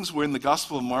good things, where in the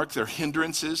Gospel of Mark, they're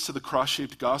hindrances to the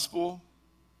cross-shaped gospel.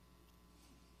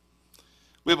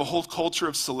 We have a whole culture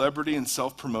of celebrity and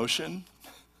self-promotion.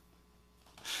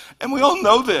 And we all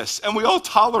know this, and we all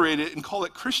tolerate it and call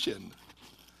it Christian.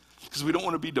 because we don't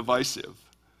want to be divisive.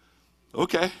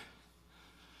 Okay.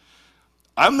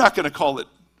 I'm not going to call it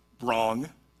wrong.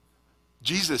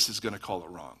 Jesus is going to call it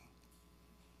wrong.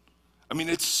 I mean,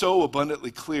 it's so abundantly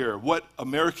clear what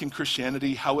American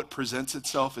Christianity, how it presents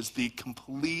itself as the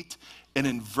complete and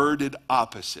inverted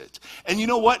opposite. And you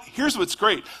know what? Here's what's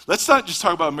great. Let's not just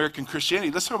talk about American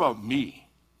Christianity. Let's talk about me.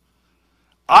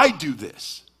 I do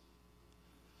this.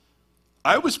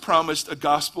 I was promised a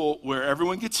gospel where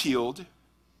everyone gets healed,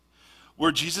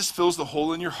 where Jesus fills the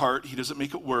hole in your heart. He doesn't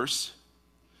make it worse.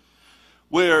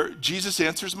 Where Jesus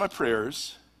answers my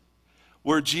prayers,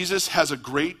 where Jesus has a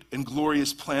great and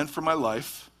glorious plan for my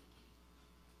life.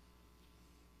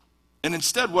 And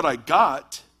instead, what I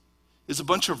got is a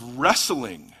bunch of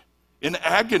wrestling in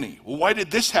agony. Well, why did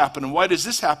this happen? And why does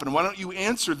this happen? And why don't you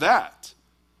answer that?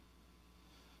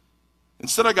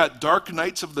 Instead, I got dark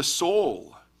nights of the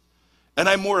soul. And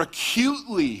I more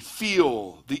acutely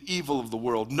feel the evil of the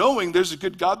world, knowing there's a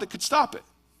good God that could stop it.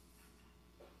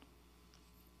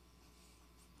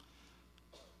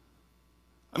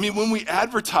 I mean, when we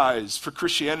advertise for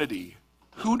Christianity,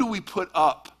 who do we put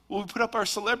up? Well, we put up our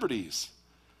celebrities.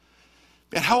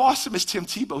 Man, how awesome is Tim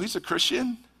Tebow? He's a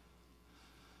Christian,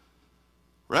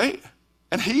 right?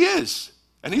 And he is,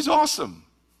 and he's awesome.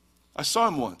 I saw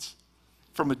him once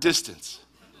from a distance.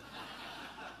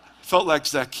 Felt like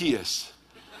Zacchaeus.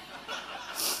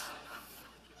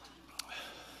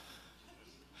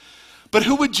 But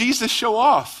who would Jesus show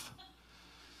off?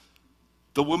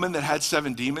 The woman that had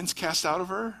 7 demons cast out of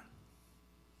her?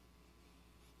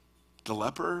 The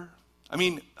leper? I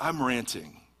mean, I'm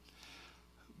ranting.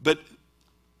 But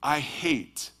I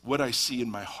hate what I see in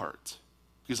my heart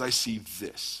because I see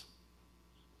this.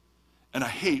 And I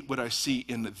hate what I see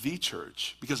in the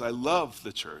church because I love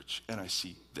the church and I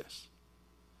see this.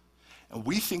 And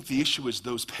we think the issue is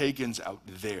those pagans out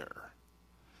there.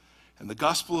 And the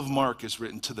Gospel of Mark is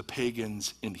written to the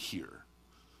pagans in here.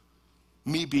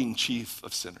 Me being chief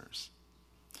of sinners.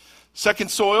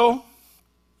 Second soil,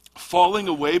 falling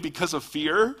away because of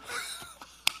fear.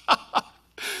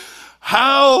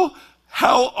 How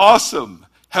awesome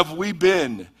have we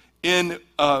been in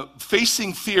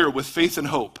facing fear with faith and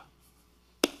hope?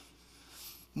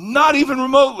 Not even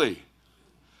remotely.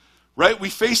 Right? We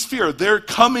face fear. They're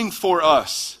coming for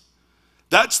us.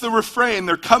 That's the refrain.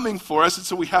 They're coming for us, and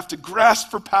so we have to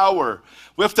grasp for power.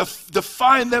 We have to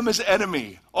define them as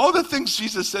enemy. All the things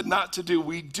Jesus said not to do,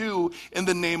 we do in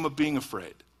the name of being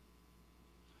afraid.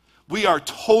 We are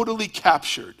totally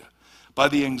captured by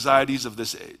the anxieties of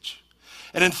this age.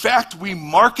 And in fact, we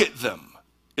market them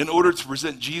in order to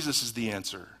present Jesus as the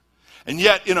answer. And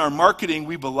yet, in our marketing,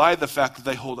 we belie the fact that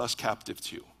they hold us captive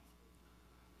too.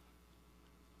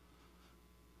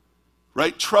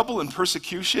 Right? Trouble and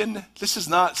persecution, this is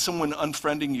not someone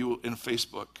unfriending you in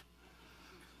Facebook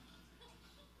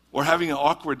or having an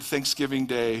awkward Thanksgiving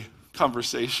Day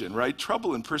conversation, right?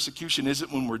 Trouble and persecution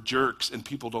isn't when we're jerks and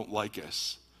people don't like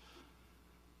us.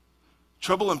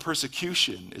 Trouble and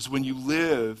persecution is when you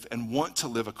live and want to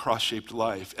live a cross-shaped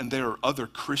life and there are other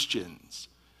Christians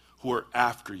who are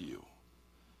after you,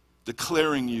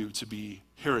 declaring you to be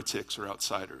heretics or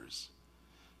outsiders.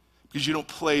 Because you don't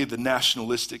play the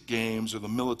nationalistic games or the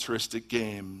militaristic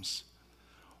games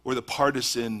or the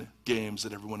partisan games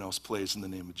that everyone else plays in the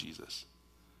name of Jesus.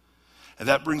 And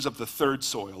that brings up the third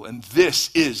soil, and this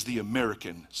is the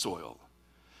American soil.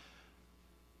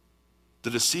 The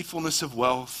deceitfulness of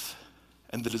wealth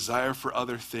and the desire for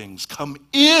other things come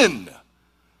in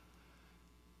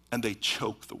and they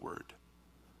choke the word.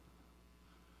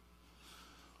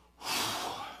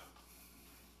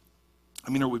 I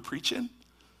mean, are we preaching?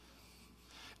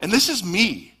 And this is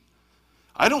me.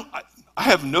 I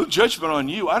have no judgment on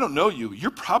you. I don't know you.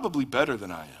 You're probably better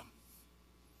than I am.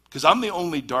 Because I'm the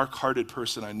only dark-hearted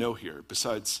person I know here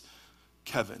besides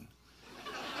Kevin.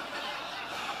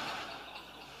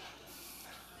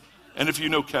 And if you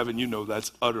know Kevin, you know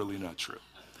that's utterly not true.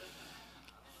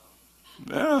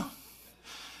 Yeah.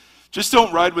 Just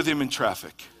don't ride with him in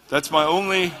traffic. That's my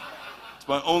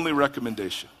only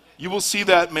recommendation. You will see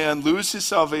that man lose his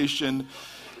salvation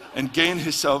and gain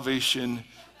his salvation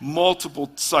multiple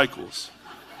cycles.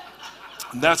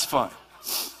 And that's fine.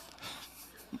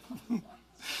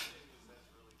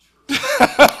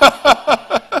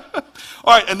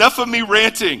 All right, enough of me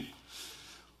ranting.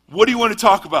 What do you want to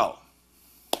talk about?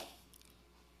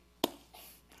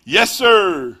 Yes,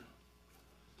 sir.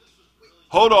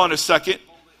 Hold on a second.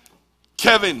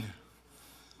 Kevin.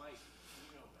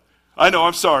 I know,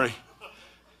 I'm sorry.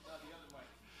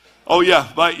 Oh,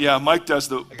 yeah, Mike does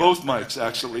both mics,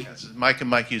 actually. Mike and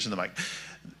Mike using the mic.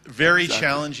 Very Exactly.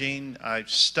 challenging. I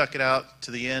stuck it out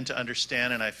to the end to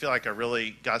understand, and I feel like I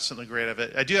really got something great out of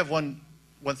it. I do have one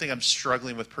thing I'm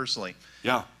struggling with personally.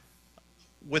 Yeah.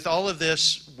 With all of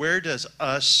this, where does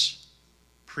us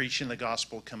preaching the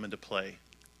gospel come into play?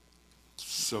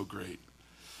 So great.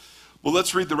 Well,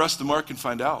 let's read the rest of Mark and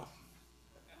find out.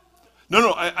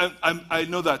 No, I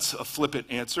know that's a flippant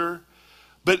answer,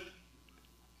 but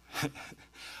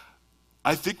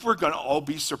I think we're going to all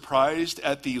be surprised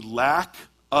at the lack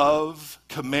of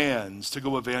commands to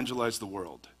go evangelize the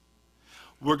world.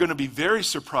 We're going to be very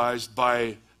surprised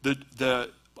by the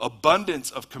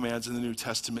abundance of commands in the New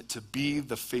Testament to be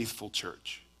the faithful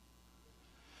church.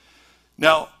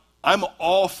 Now, I'm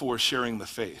all for sharing the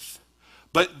faith,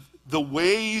 but the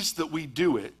ways that we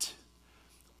do it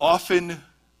often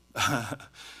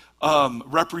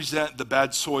represent the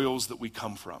bad soils that we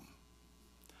come from.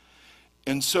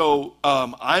 And so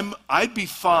I'd be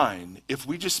fine if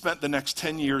we just spent the next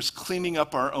 10 years cleaning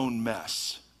up our own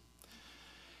mess.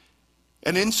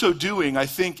 And in so doing, I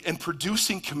think, and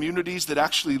producing communities that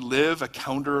actually live a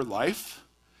counter life,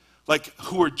 like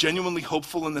who are genuinely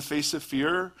hopeful in the face of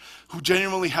fear, who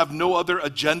genuinely have no other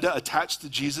agenda attached to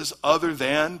Jesus other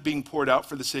than being poured out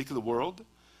for the sake of the world.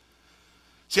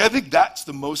 See, I think that's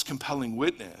the most compelling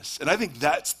witness. And I think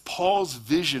that's Paul's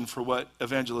vision for what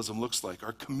evangelism looks like,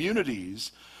 are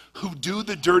communities who do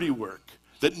the dirty work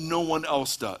that no one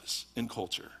else does in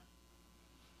culture.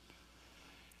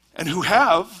 And who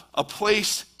have a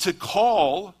place to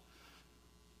call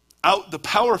out the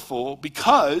powerful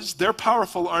because their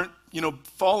powerful aren't,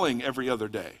 falling every other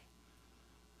day.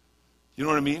 You know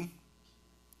what I mean?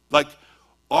 Like,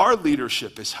 our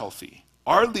leadership is healthy.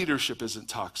 Our leadership isn't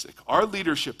toxic. Our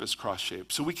leadership is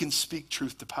cross-shaped, so we can speak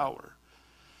truth to power.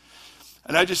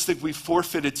 And I just think we've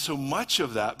forfeited so much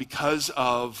of that because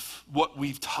of what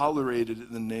we've tolerated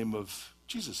in the name of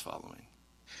Jesus following.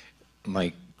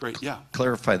 Mike, Great, yeah.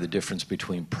 clarify the difference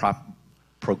between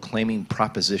proclaiming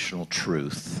propositional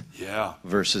truth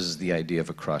versus the idea of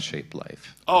a cross-shaped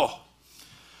life. Oh,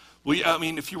 well, yeah, I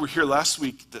mean, if you were here last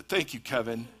week, thank you,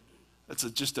 Kevin. That's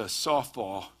just a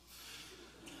softball.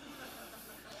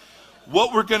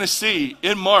 What we're going to see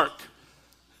in Mark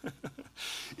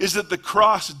is that the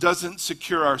cross doesn't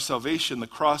secure our salvation. The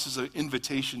cross is an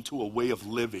invitation to a way of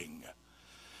living.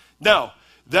 Now,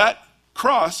 that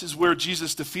cross is where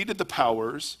Jesus defeated the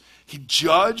powers. He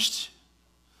judged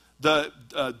the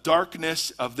darkness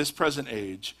of this present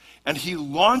age, and he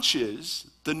launches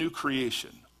the new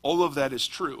creation. All of that is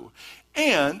true.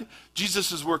 And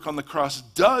Jesus' work on the cross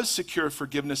does secure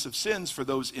forgiveness of sins for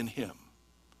those in him.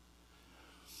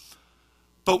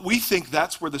 But we think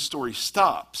that's where the story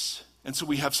stops. And so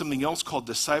we have something else called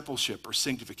discipleship or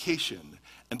sanctification.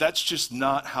 And that's just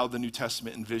not how the New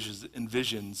Testament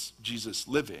envisions Jesus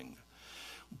living.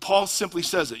 Paul simply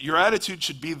says it. Your attitude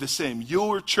should be the same.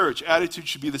 Your church attitude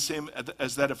should be the same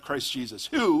as that of Christ Jesus,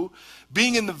 who,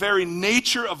 being in the very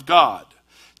nature of God,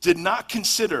 did not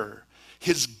consider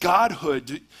his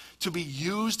godhood to be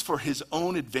used for his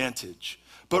own advantage,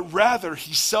 but rather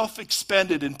he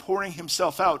self-expended in pouring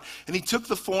himself out, and he took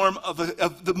the form of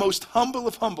the most humble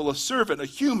of humble, a servant, a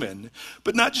human,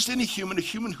 but not just any human, a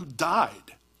human who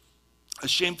died a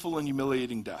shameful and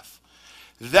humiliating death.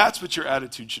 That's what your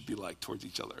attitude should be like towards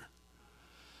each other.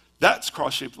 That's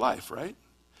cross-shaped life, right?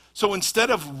 So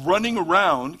instead of running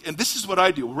around, and this is what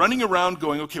I do, running around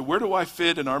going, okay, where do I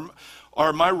fit, and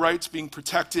are my rights being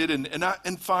protected,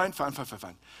 and fine.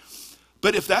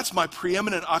 But if that's my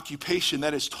preeminent occupation,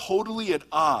 that is totally at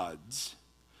odds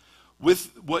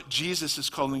with what Jesus is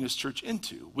calling his church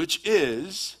into, which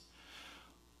is,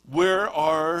 where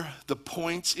are the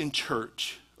points in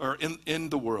church, or in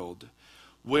the world,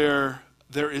 where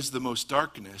there is the most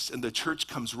darkness, and the church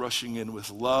comes rushing in with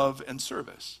love and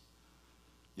service?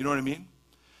 You know what I mean?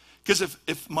 Because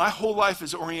if my whole life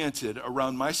is oriented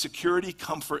around my security,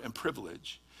 comfort, and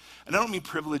privilege, and I don't mean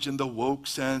privilege in the woke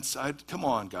sense, come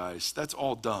on, guys, that's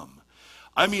all dumb.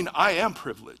 I mean, I am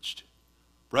privileged,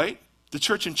 right? The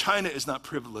church in China is not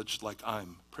privileged like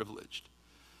I'm privileged.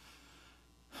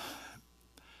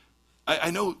 I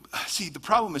know, see, the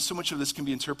problem is so much of this can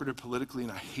be interpreted politically,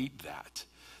 and I hate that.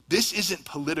 This isn't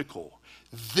political.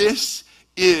 This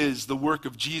is the work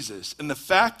of Jesus. And the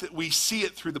fact that we see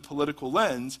it through the political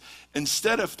lens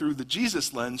instead of through the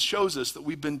Jesus lens shows us that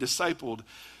we've been discipled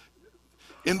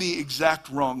in the exact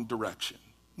wrong direction,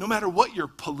 no matter what your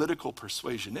political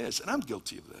persuasion is. And I'm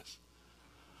guilty of this.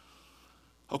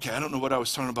 Okay, I don't know what I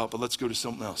was talking about, but let's go to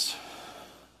something else.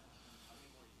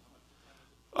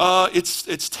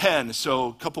 It's 10, so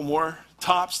a couple more.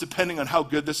 tops, depending on how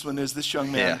good this one is. This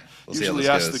young man usually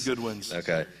asks the good ones.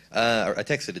 Okay. I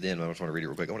texted it in, but I just want to read it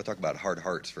real quick. I want to talk about hard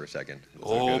hearts for a second.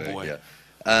 Oh, boy.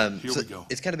 Yeah. Here we go.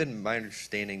 It's kind of been my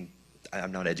understanding,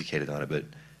 I'm not educated on it, but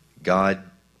God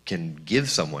can give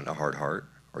someone a hard heart,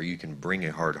 or you can bring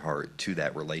a hard heart to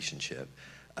that relationship.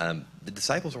 The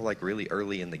disciples are like really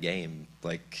early in the game,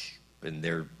 like, and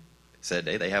they're said,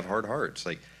 hey, they have hard hearts.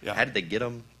 Like, how did they get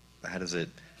them? How do they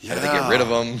get rid of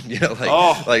them? You know,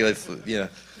 how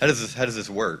does this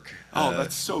work? Oh,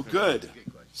 that's so good.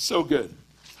 So good.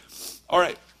 All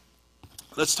right.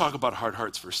 Let's talk about hard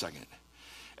hearts for a second.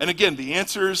 And again, the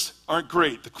answers aren't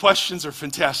great. The questions are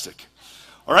fantastic.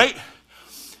 All right?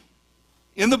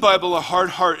 In the Bible, a hard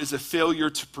heart is a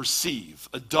failure to perceive,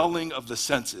 a dulling of the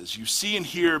senses. You see and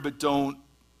hear, but don't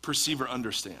perceive or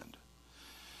understand.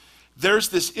 There's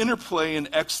this interplay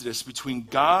in Exodus between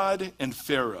God and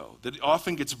Pharaoh that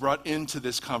often gets brought into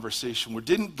this conversation, where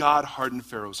didn't God harden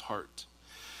Pharaoh's heart?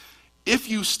 If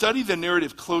you study the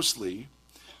narrative closely,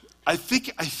 I think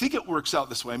it works out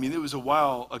this way. I mean, it was a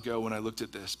while ago when I looked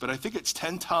at this, but I think it's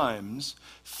 10 times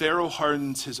Pharaoh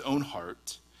hardens his own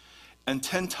heart, and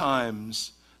 10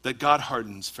 times that God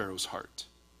hardens Pharaoh's heart.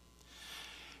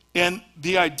 And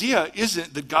the idea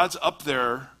isn't that God's up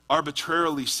there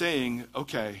arbitrarily saying,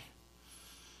 okay,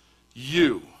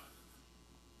 you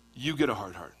get a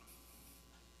hard heart,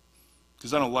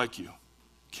 because I don't like you,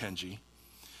 Kenji.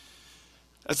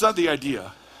 That's not the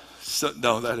idea.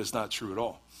 No, that is not true at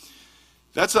all.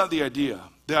 That's not the idea.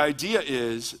 The idea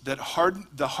is that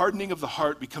the hardening of the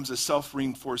heart becomes a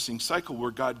self-reinforcing cycle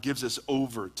where God gives us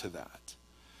over to that.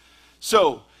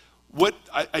 So what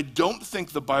I don't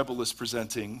think the Bible is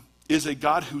presenting is a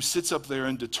God who sits up there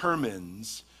and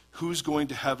determines who's going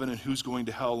to heaven and who's going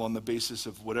to hell on the basis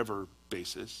of whatever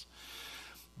basis.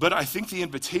 But I think the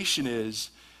invitation is,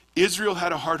 Israel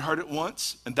had a hard heart at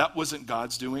once, and that wasn't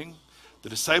God's doing. The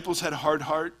disciples had hard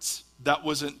hearts. That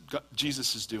wasn't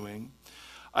Jesus' doing.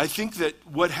 I think that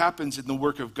what happens in the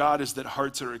work of God is that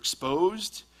hearts are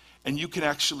exposed, and you can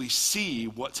actually see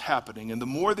what's happening. And the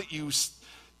more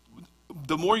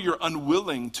you're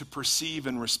unwilling to perceive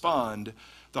and respond,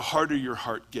 the harder your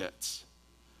heart gets.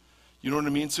 You know what I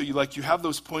mean? So you have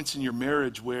those points in your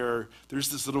marriage where there's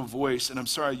this little voice, and I'm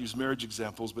sorry I use marriage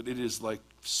examples, but it is like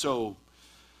so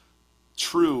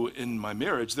true in my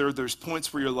marriage. There's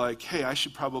points where you're like, hey, I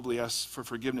should probably ask for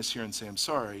forgiveness here and say I'm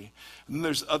sorry. And then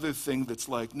there's other thing that's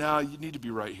like, nah, you need to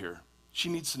be right here. She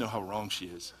needs to know how wrong she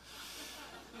is.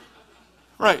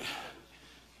 Right.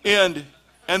 And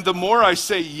the more I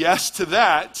say yes to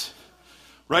that,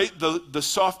 right, the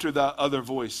softer that other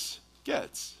voice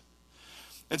gets.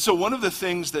 And so one of the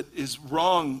things that is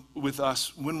wrong with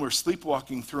us when we're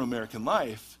sleepwalking through American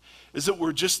life is that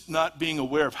we're just not being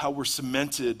aware of how we're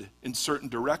cemented in certain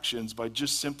directions by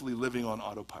just simply living on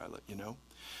autopilot, you know?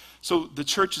 So the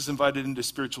church is invited into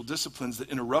spiritual disciplines that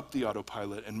interrupt the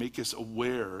autopilot and make us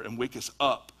aware and wake us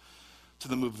up to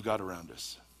the move of God around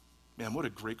us. Man, what a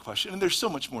great question. And there's so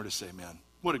much more to say, man.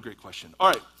 What a great question. All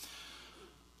right.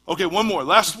 Okay, one more.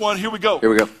 Last one. Here we go. Here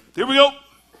we go.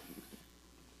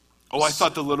 Oh, I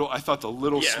thought the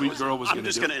little sweet girl was going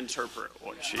to do it. I'm just going to interpret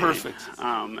what she... Perfect.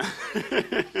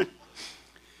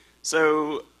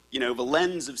 So, the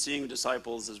lens of seeing the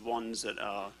disciples as ones that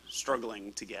are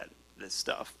struggling to get this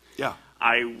stuff. Yeah.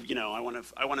 I want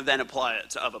to then apply it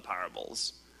to other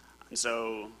parables. And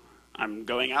so I'm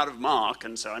going out of Mark,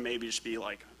 and so I maybe just be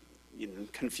like,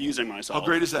 confusing myself. How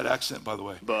great is that accent, by the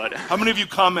way? But how many of you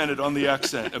commented on the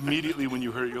accent immediately when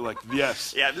you heard it? You're like,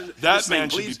 yes, that man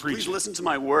should be preaching. Please listen to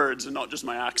my words and not just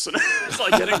my accent. It's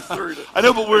like getting through to... I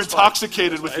know, but we're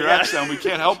intoxicated with your accent. We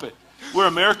can't help it. We're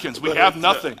Americans. We have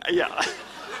nothing.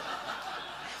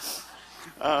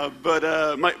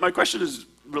 My question is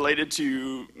related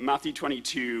to Matthew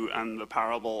 22 and the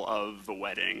parable of the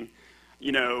wedding.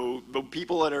 The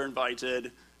people that are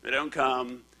invited, they don't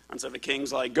come. And so the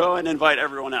king's like, go and invite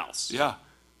everyone else. Yeah.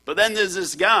 But then there's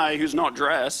this guy who's not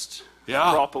dressed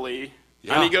properly.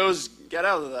 Yeah. And he goes, get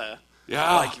out of there.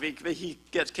 Yeah. Like he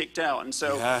gets kicked out. And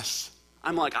so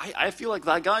I'm like, I feel like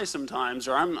that guy sometimes,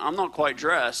 or I'm not quite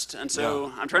dressed. And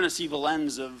so I'm trying to see the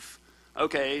lens of,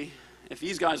 okay, if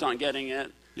these guys aren't getting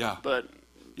it, but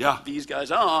these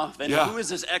guys are, then who is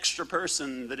this extra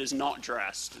person that is not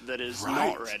dressed, that is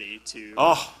not ready to...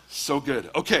 Oh, so good.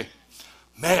 Okay.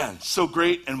 Man, so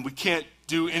great, and we can't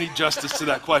do any justice to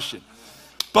that question.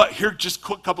 But here, just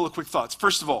a couple of quick thoughts.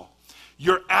 First of all,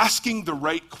 you're asking the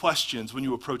right questions when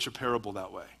you approach a parable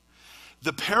that way.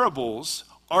 The parables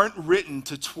aren't written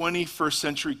to 21st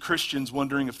century Christians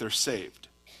wondering if they're saved.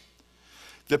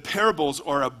 The parables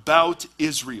are about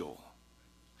Israel.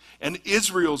 and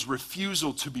Israel's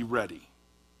refusal to be ready.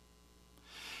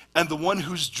 And the one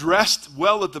who's dressed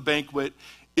well at the banquet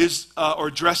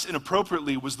or dressed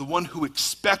inappropriately was the one who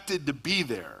expected to be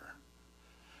there,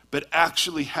 but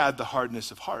actually had the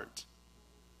hardness of heart.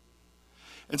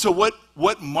 And so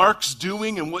what Mark's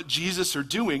doing and what Jesus are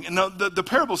doing, and now the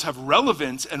parables have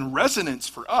relevance and resonance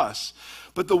for us,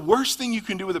 but the worst thing you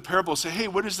can do with a parable is say, hey,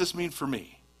 what does this mean for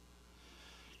me?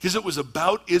 Because it was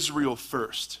about Israel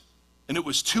first. And it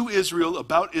was to Israel,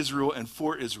 about Israel, and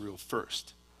for Israel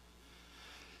first.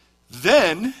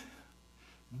 Then,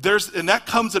 and that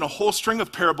comes in a whole string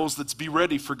of parables that's be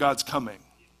ready for God's coming.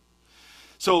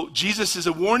 So Jesus is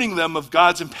warning them of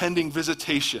God's impending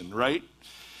visitation, right?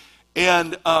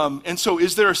 And so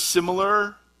is there a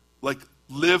similar, like,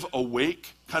 live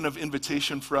awake kind of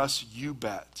invitation for us? You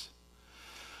bet.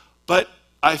 But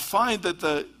I find that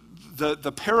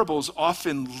the parables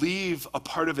often leave a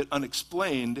part of it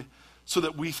unexplained so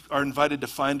that we are invited to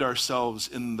find ourselves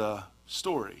in the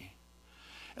story.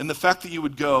 And the fact that you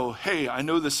would go, hey, I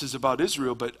know this is about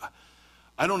Israel, but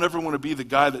I don't ever want to be the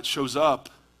guy that shows up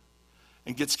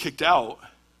and gets kicked out.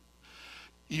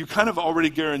 You're kind of already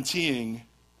guaranteeing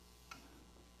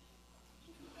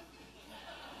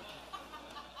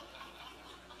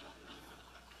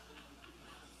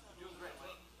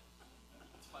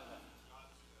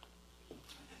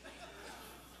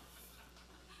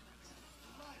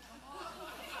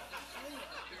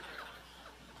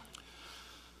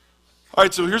All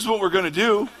right, so here's what we're going to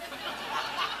do.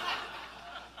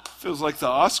 Feels like the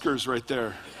Oscars right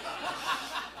there.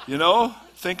 You know,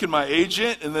 thinking my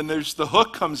agent, and then there's the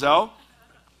hook comes out.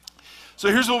 So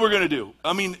here's what we're going to do.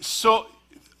 I mean, so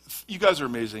you guys are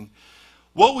amazing.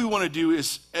 What we want to do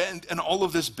is, and all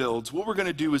of this builds, what we're going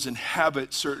to do is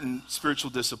inhabit certain spiritual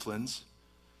disciplines.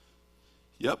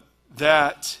 Yep.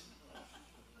 That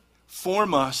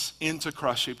form us into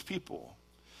cross-shaped people.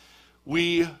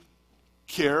 We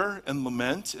care and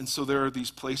lament, and so there are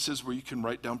these places where you can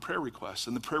write down prayer requests,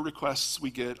 and the prayer requests we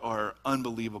get are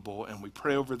unbelievable, and we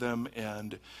pray over them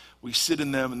and we sit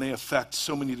in them, and they affect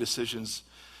so many decisions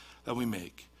that we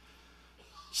make.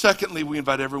 Secondly, we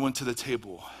invite everyone to the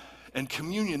table, and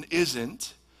communion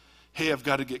isn't, hey, I've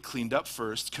got to get cleaned up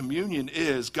first. Communion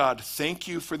is, God, thank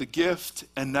you for the gift,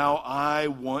 and now I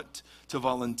want to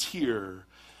volunteer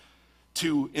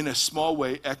to, in a small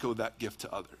way, echo that gift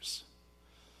to others.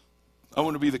 I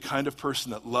want to be the kind of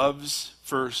person that loves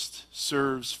first,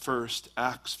 serves first,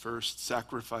 acts first,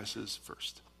 sacrifices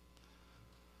first.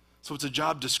 So it's a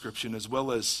job description as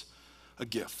well as a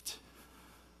gift.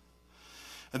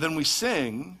 And then we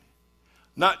sing,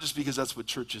 not just because that's what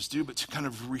churches do, but to kind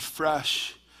of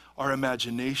refresh our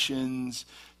imaginations,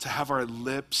 to have our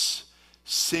lips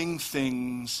sing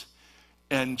things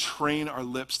and train our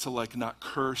lips to like not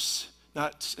curse,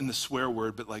 not in the swear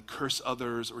word, but like curse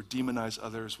others or demonize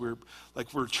others. We're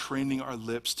training our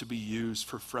lips to be used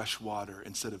for fresh water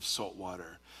instead of salt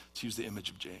water, to use the image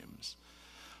of James.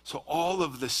 So all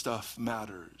of this stuff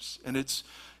matters, and it's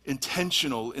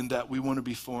intentional in that we want to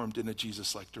be formed in a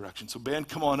Jesus-like direction. So band,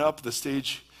 come on up. The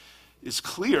stage is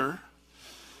clear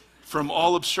from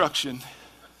all obstruction.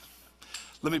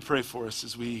 Let me pray for us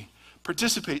as we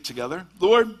participate together.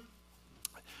 Lord,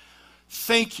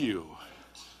 thank you.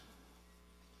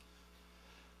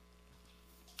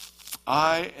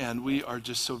 We are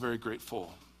just so very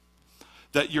grateful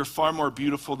that you're far more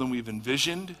beautiful than we've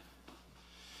envisioned,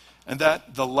 and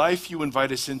that the life you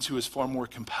invite us into is far more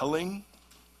compelling.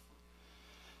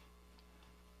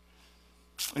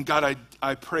 And God,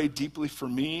 I pray deeply for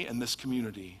me and this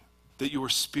community that your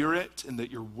Spirit and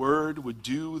that your word would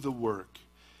do the work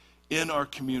in our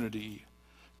community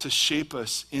to shape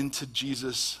us into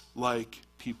Jesus-like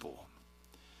people.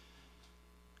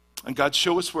 And God,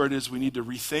 show us where it is we need to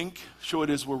rethink. Show it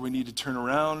is where we need to turn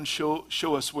around. Show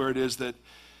us where it is that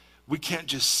we can't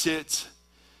just sit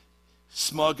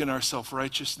smug in our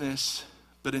self-righteousness,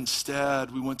 but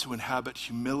instead we want to inhabit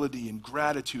humility and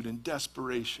gratitude and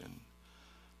desperation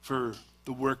for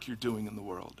the work you're doing in the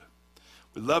world.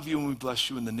 We love you and we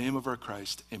bless you in the name of our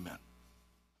Christ. Amen.